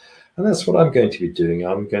embedded. And that's what I'm going to be doing.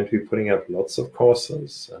 I'm going to be putting up lots of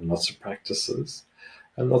courses and lots of practices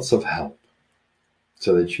and lots of help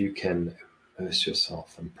so that you can immerse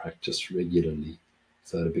yourself and practice regularly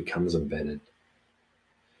so that it becomes embedded.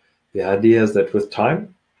 The idea is that with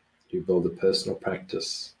time, you build a personal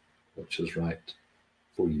practice which is right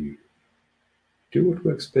for you. Do what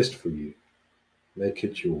works best for you. Make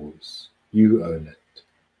it yours. You own it.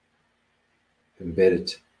 Embed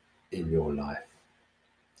it in your life.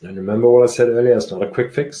 And remember what I said earlier, it's not a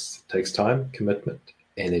quick fix. It takes time, commitment,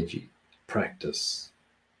 energy, practice.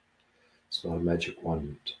 It's not a magic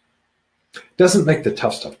wand. It doesn't make the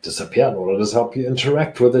tough stuff disappear, nor does it help you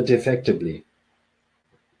interact with it effectively.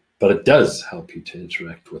 But it does help you to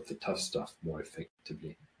interact with the tough stuff more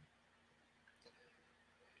effectively.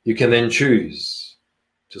 You can then choose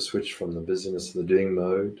to switch from the busyness of the doing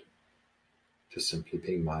mode to simply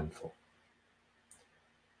being mindful.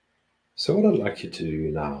 So what I'd like you to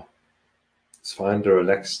do now is find a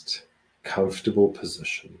relaxed, comfortable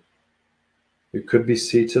position. You could be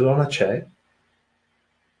seated on a chair,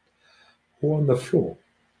 or on the floor,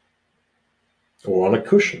 or on a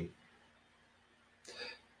cushion.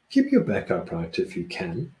 Keep your back upright if you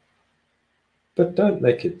can, but don't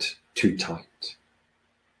make it too tight.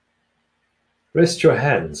 Rest your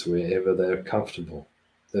hands wherever they're comfortable.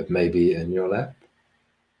 That may be in your lap,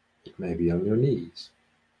 it may be on your knees,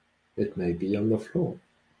 it may be on the floor.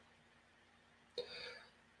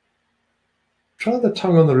 Try the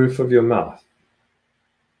tongue on the roof of your mouth,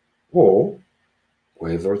 or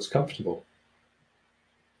wherever it's comfortable.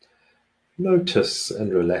 Notice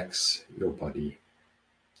and relax your body.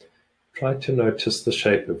 Try to notice the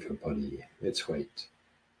shape of your body, its weight.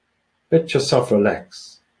 Let yourself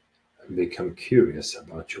relax and become curious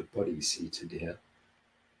about your body seated here.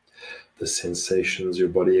 The sensations your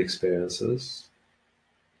body experiences,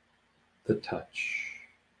 the touch,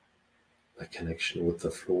 the connection with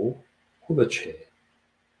the floor or the chair.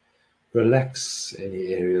 Relax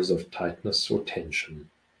any areas of tightness or tension.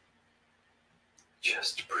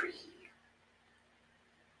 Just breathe.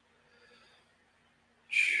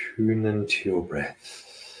 Tune into your breath.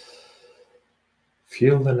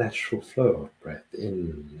 Feel the natural flow of breath in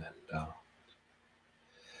and out.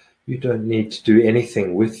 You don't need to do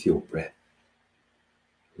anything with your breath.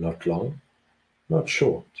 Not long, not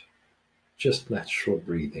short, just natural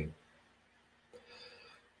breathing.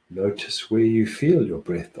 Notice where you feel your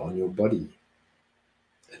breath on your body.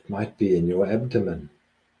 It might be in your abdomen.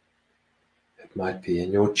 It might be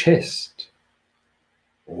in your chest,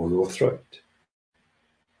 or your throat,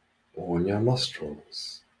 or in your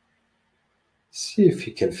nostrils. See if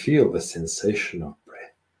you can feel the sensation of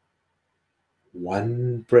breath.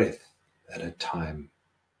 One breath at a time.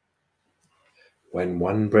 When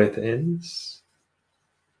one breath ends,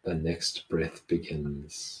 the next breath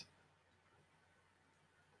begins.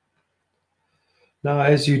 Now,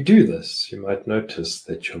 as you do this, you might notice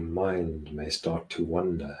that your mind may start to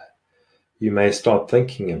wander. You may start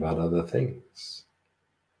thinking about other things.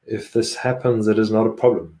 If this happens, it is not a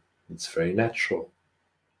problem. It's very natural.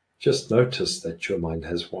 Just notice that your mind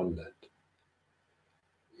has wandered.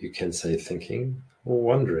 You can say thinking or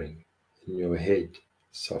wondering in your head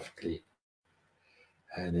softly,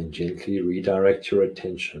 and then gently redirect your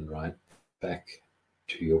attention right back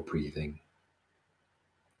to your breathing.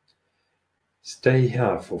 Stay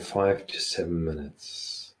here for 5 to 7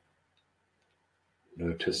 minutes.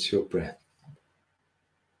 Notice your breath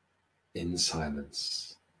in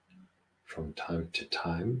silence. From time to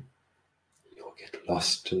time, you'll get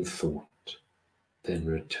lost in thought, then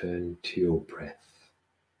return to your breath.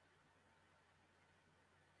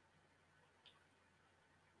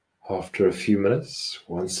 After a few minutes,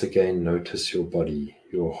 once again, notice your body,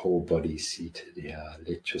 your whole body seated here.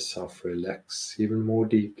 Let yourself relax even more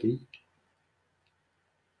deeply.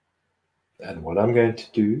 And what I'm going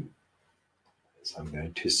to do is I'm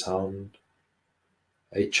going to sound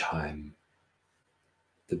a chime.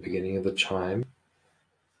 At the beginning of the chime,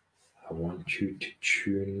 I want you to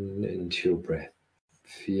tune into your breath.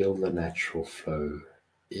 Feel the natural flow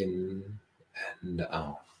in and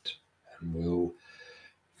out. And we'll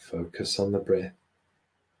focus on the breath.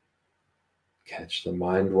 Catch the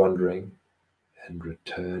mind wandering and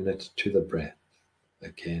return it to the breath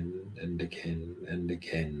again and again and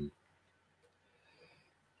again.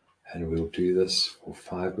 And we'll do this for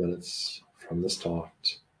 5 minutes from the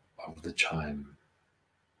start of the chime.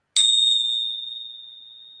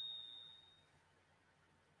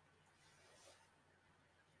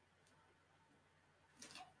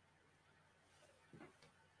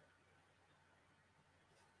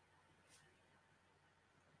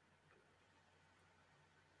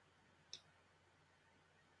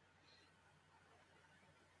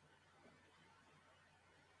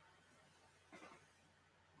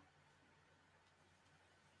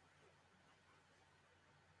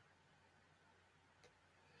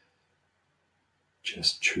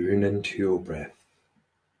 Just tune into your breath.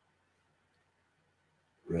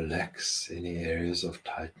 Relax any areas of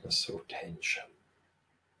tightness or tension.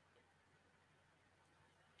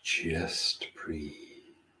 Just breathe.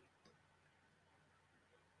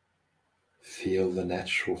 Feel the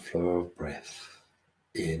natural flow of breath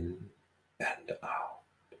in and out.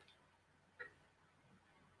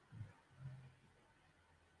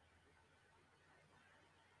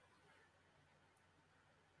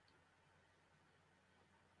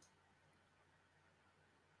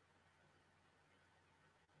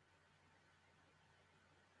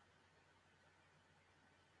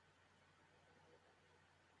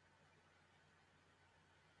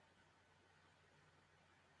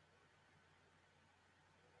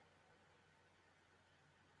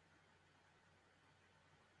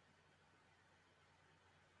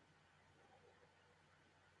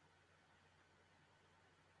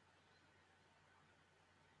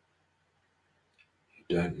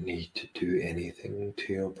 You don't need to do anything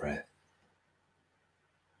to your breath.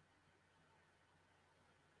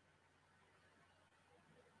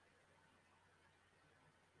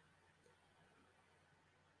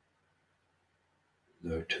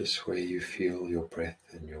 Notice where you feel your breath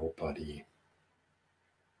in your body.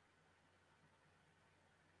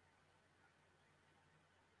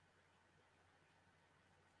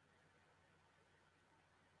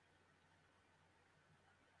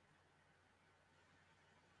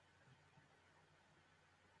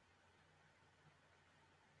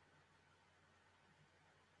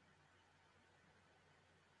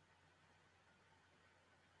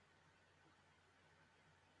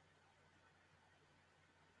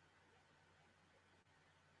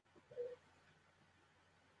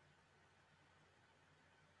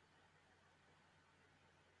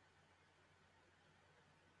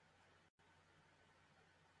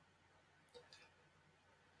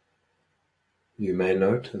 You may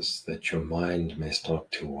notice that your mind may start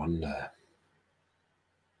to wander.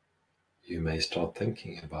 You may start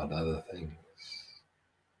thinking about other things.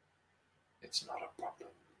 It's not a problem.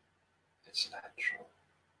 It's natural.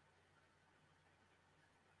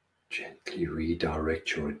 Gently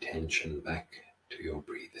redirect your attention back to your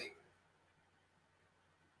breathing.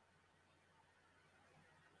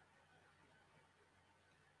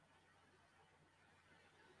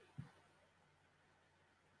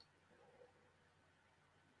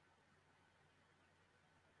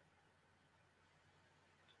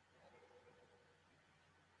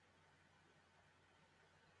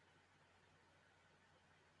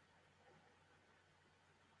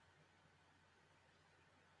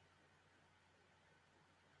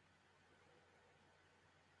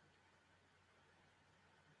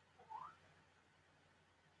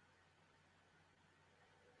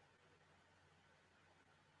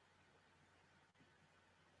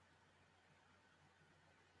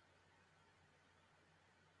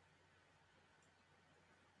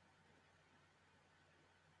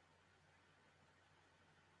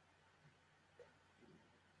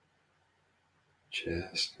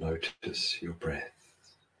 Just notice your breath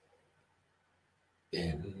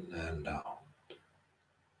in and out.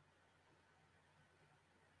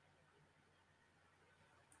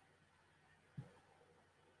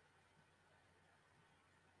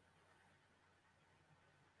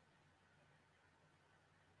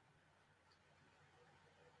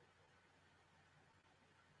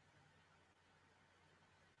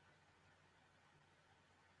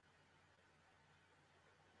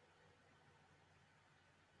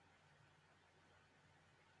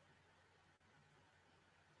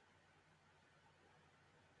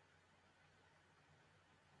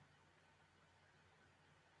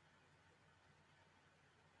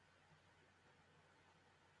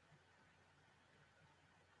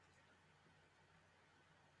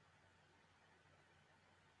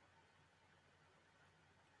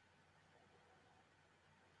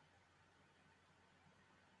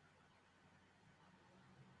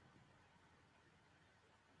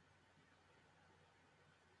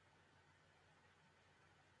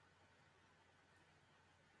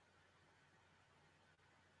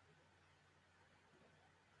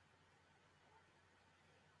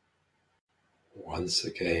 Once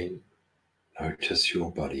again, notice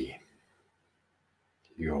your body,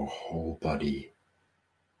 your whole body,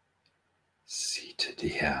 seated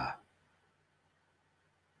here.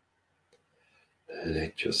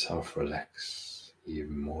 Let yourself relax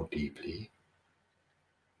even more deeply.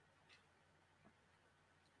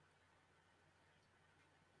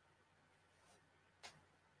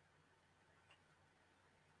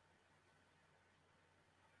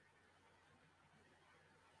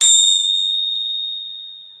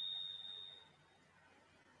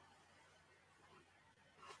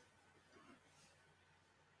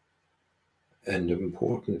 And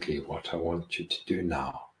importantly, what I want you to do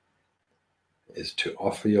now is to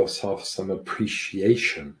offer yourself some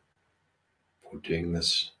appreciation for doing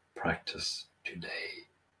this practice today.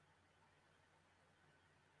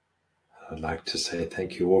 I'd like to say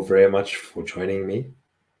thank you all very much for joining me.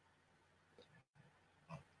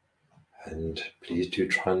 And please do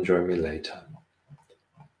try and join me later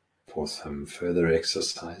for some further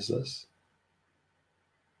exercises.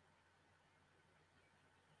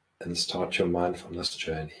 And start your mindfulness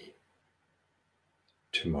journey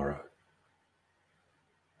tomorrow.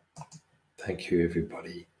 Thank you,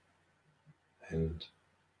 everybody, and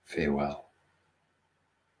farewell.